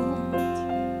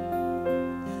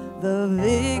 The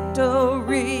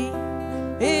victory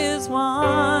is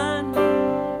won.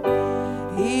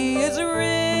 He is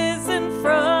risen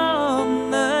from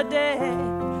the dead,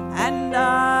 and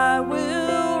I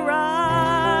will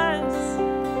rise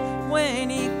when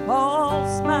he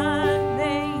calls my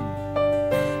name.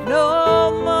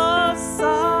 No more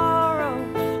sorrow,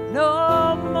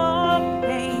 no more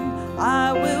pain.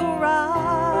 I will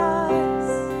rise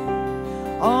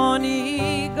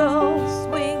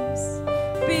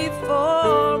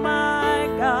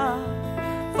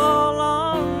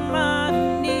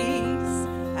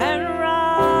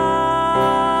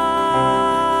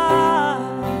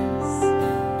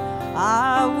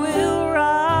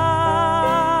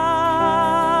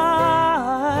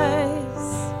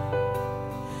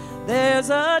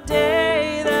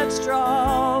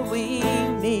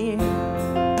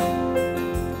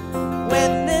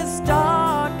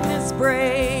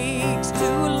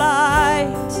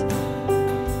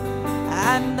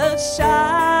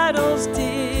shadows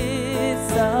disappear,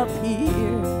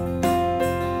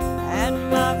 and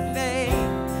my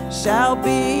faith shall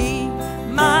be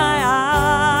my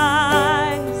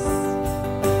eyes.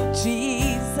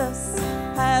 Jesus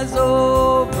has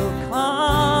overcome,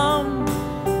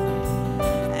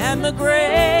 and the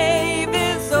grave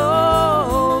is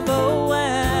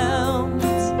overwhelmed.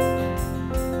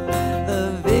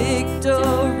 The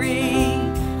victory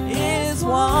is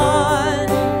won.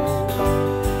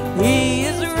 He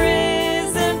is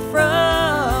risen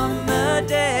from the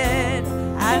dead,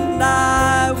 and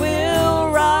I will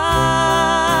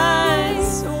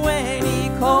rise when he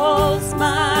calls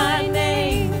my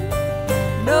name.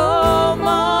 No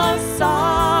more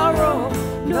sorrow,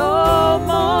 no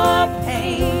more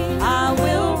pain. I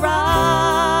will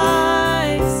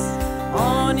rise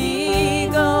on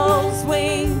eagle's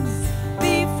wings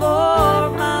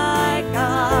before my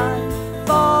God.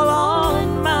 Fall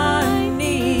on my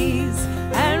knees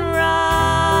and rise.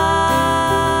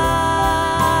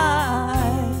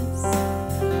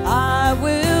 I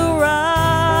will rise.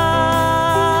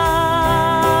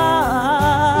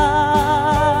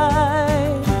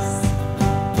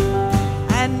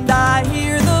 And I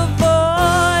hear the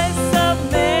voice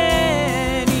of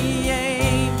many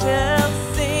angels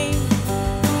sing,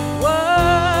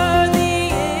 worthy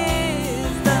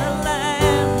is the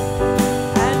Lamb.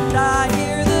 And I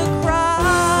hear the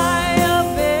cry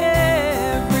of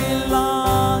every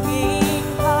longing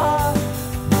heart,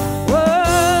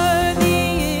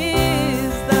 worthy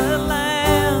is the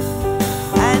Lamb.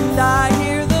 And I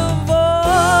hear the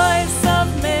voice of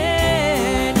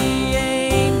many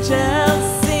angels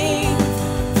sing,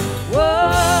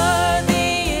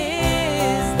 worthy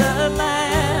is the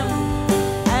Lamb.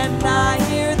 And I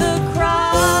hear the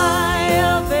cry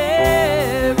of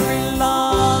every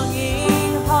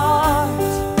longing heart,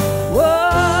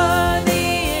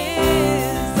 worthy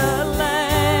is the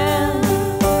Lamb.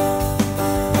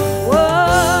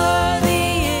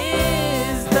 Worthy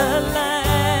is the Lamb.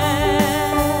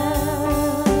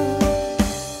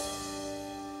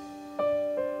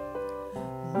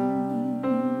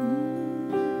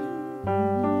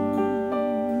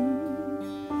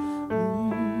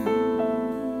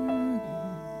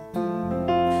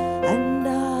 And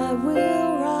I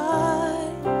will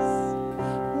rise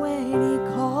when he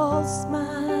calls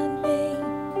my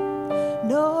name.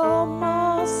 No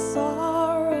more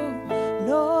sorrow,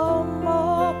 no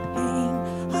more pain.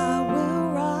 I will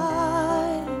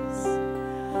rise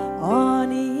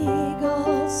on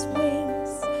eagle's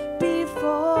wings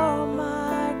before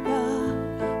my God.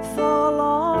 Fall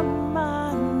on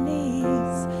my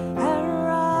knees and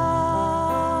rise.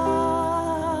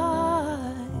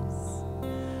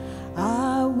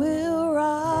 I will rise.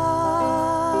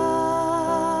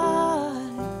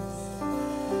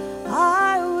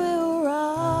 I will rise.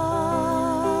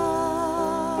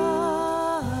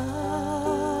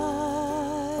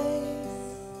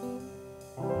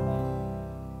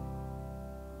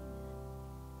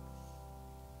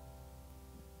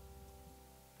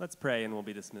 Let's pray and we'll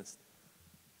be dismissed.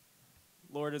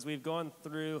 Lord, as we've gone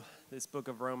through this book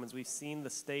of Romans, we've seen the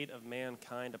state of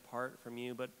mankind apart from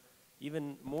you, but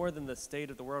even more than the state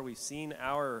of the world, we've seen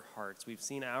our hearts, we've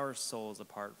seen our souls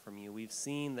apart from you. We've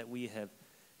seen that we have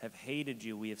hated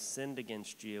you, we have sinned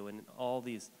against you, and all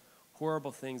these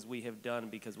horrible things we have done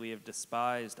because we have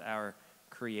despised our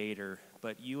Creator.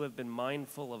 But you have been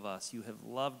mindful of us. You have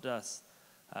loved us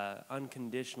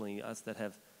unconditionally, us that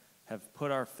have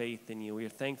put our faith in you. We are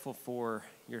thankful for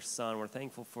your Son. We're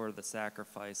thankful for the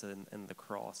sacrifice and the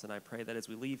cross. And I pray that as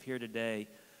we leave here today,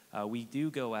 we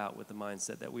do go out with the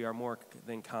mindset that we are more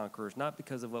than conquerors, not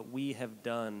because of what we have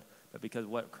done, but because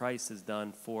of what Christ has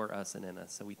done for us and in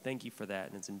us. So we thank you for that.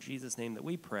 And it's in Jesus' name that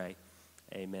we pray.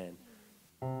 Amen.